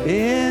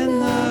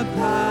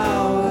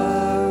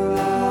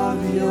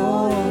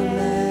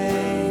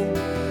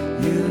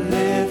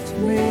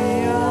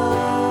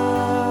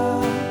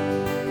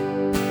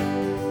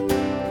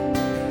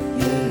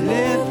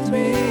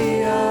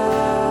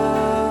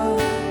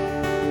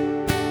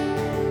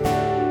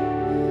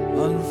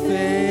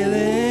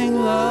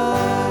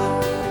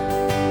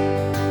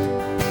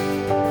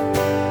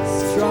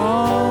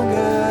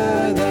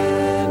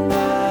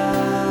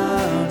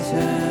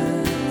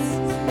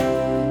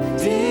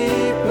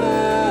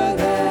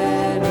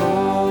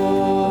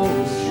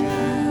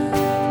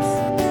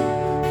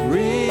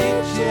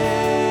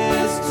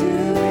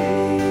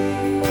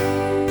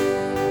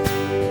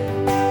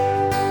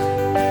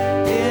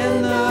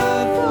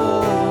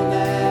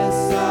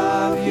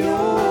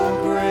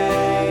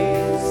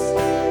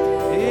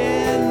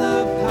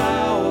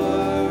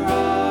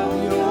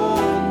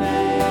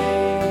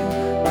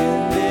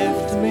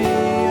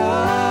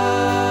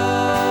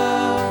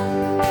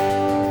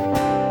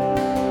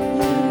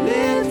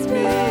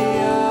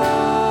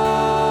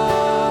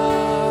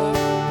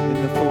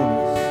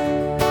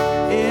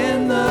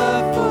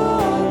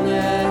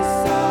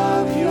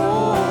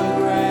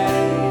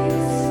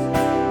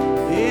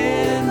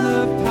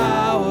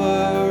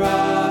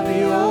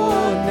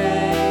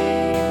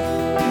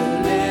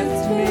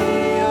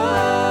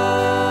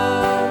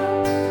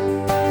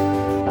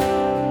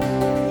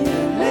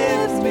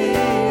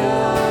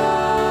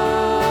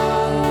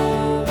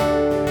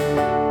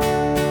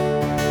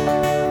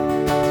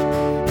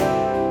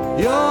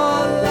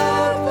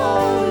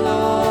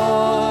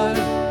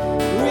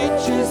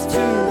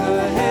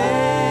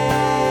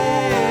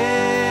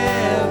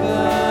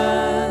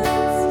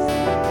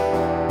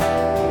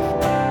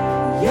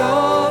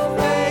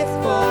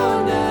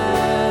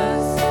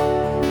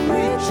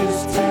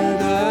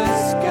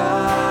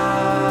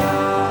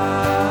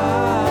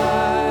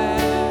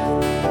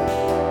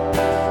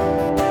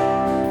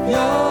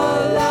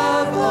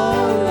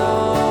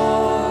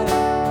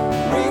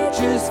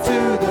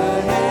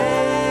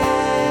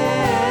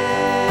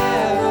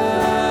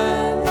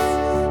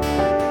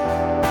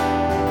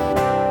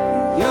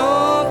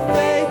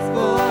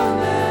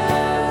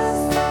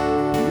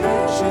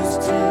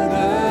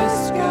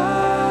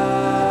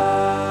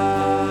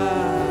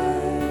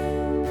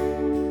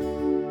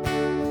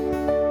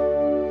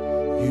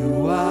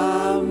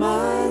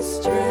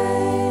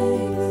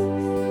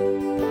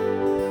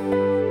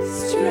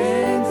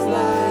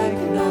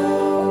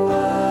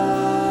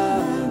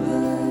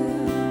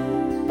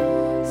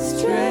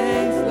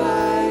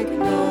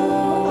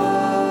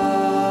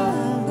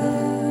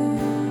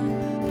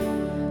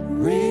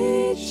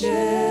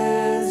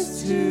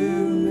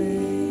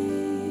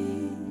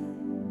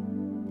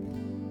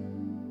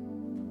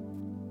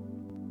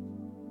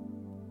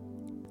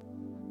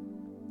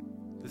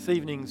 this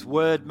evening's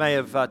word may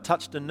have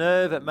touched a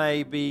nerve. It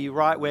may be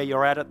right where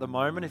you're at the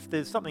moment. If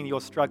there's something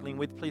you're struggling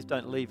with, please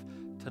don't leave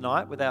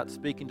tonight without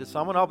speaking to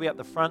someone. I'll be up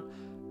the front.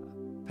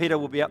 Peter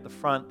will be up the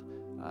front.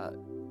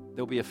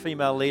 There'll be a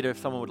female leader if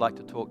someone would like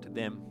to talk to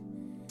them.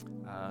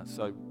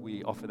 So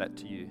we offer that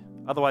to you.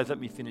 Otherwise, let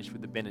me finish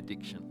with the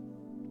benediction.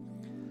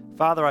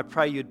 Father, I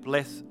pray you'd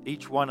bless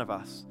each one of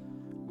us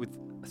with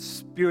a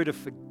spirit of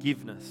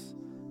forgiveness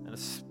and a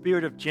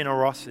spirit of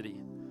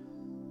generosity.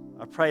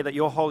 I pray that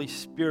your Holy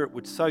Spirit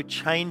would so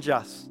change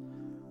us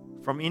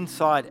from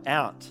inside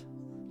out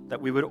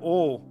that we would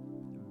all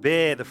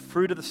bear the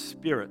fruit of the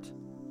Spirit.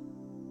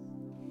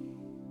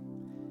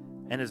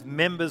 And as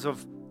members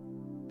of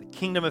the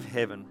kingdom of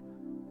heaven,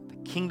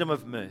 the kingdom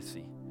of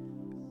mercy,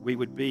 we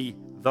would be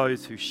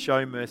those who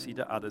show mercy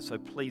to others. So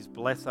please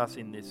bless us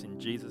in this in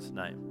Jesus'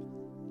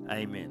 name.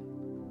 Amen.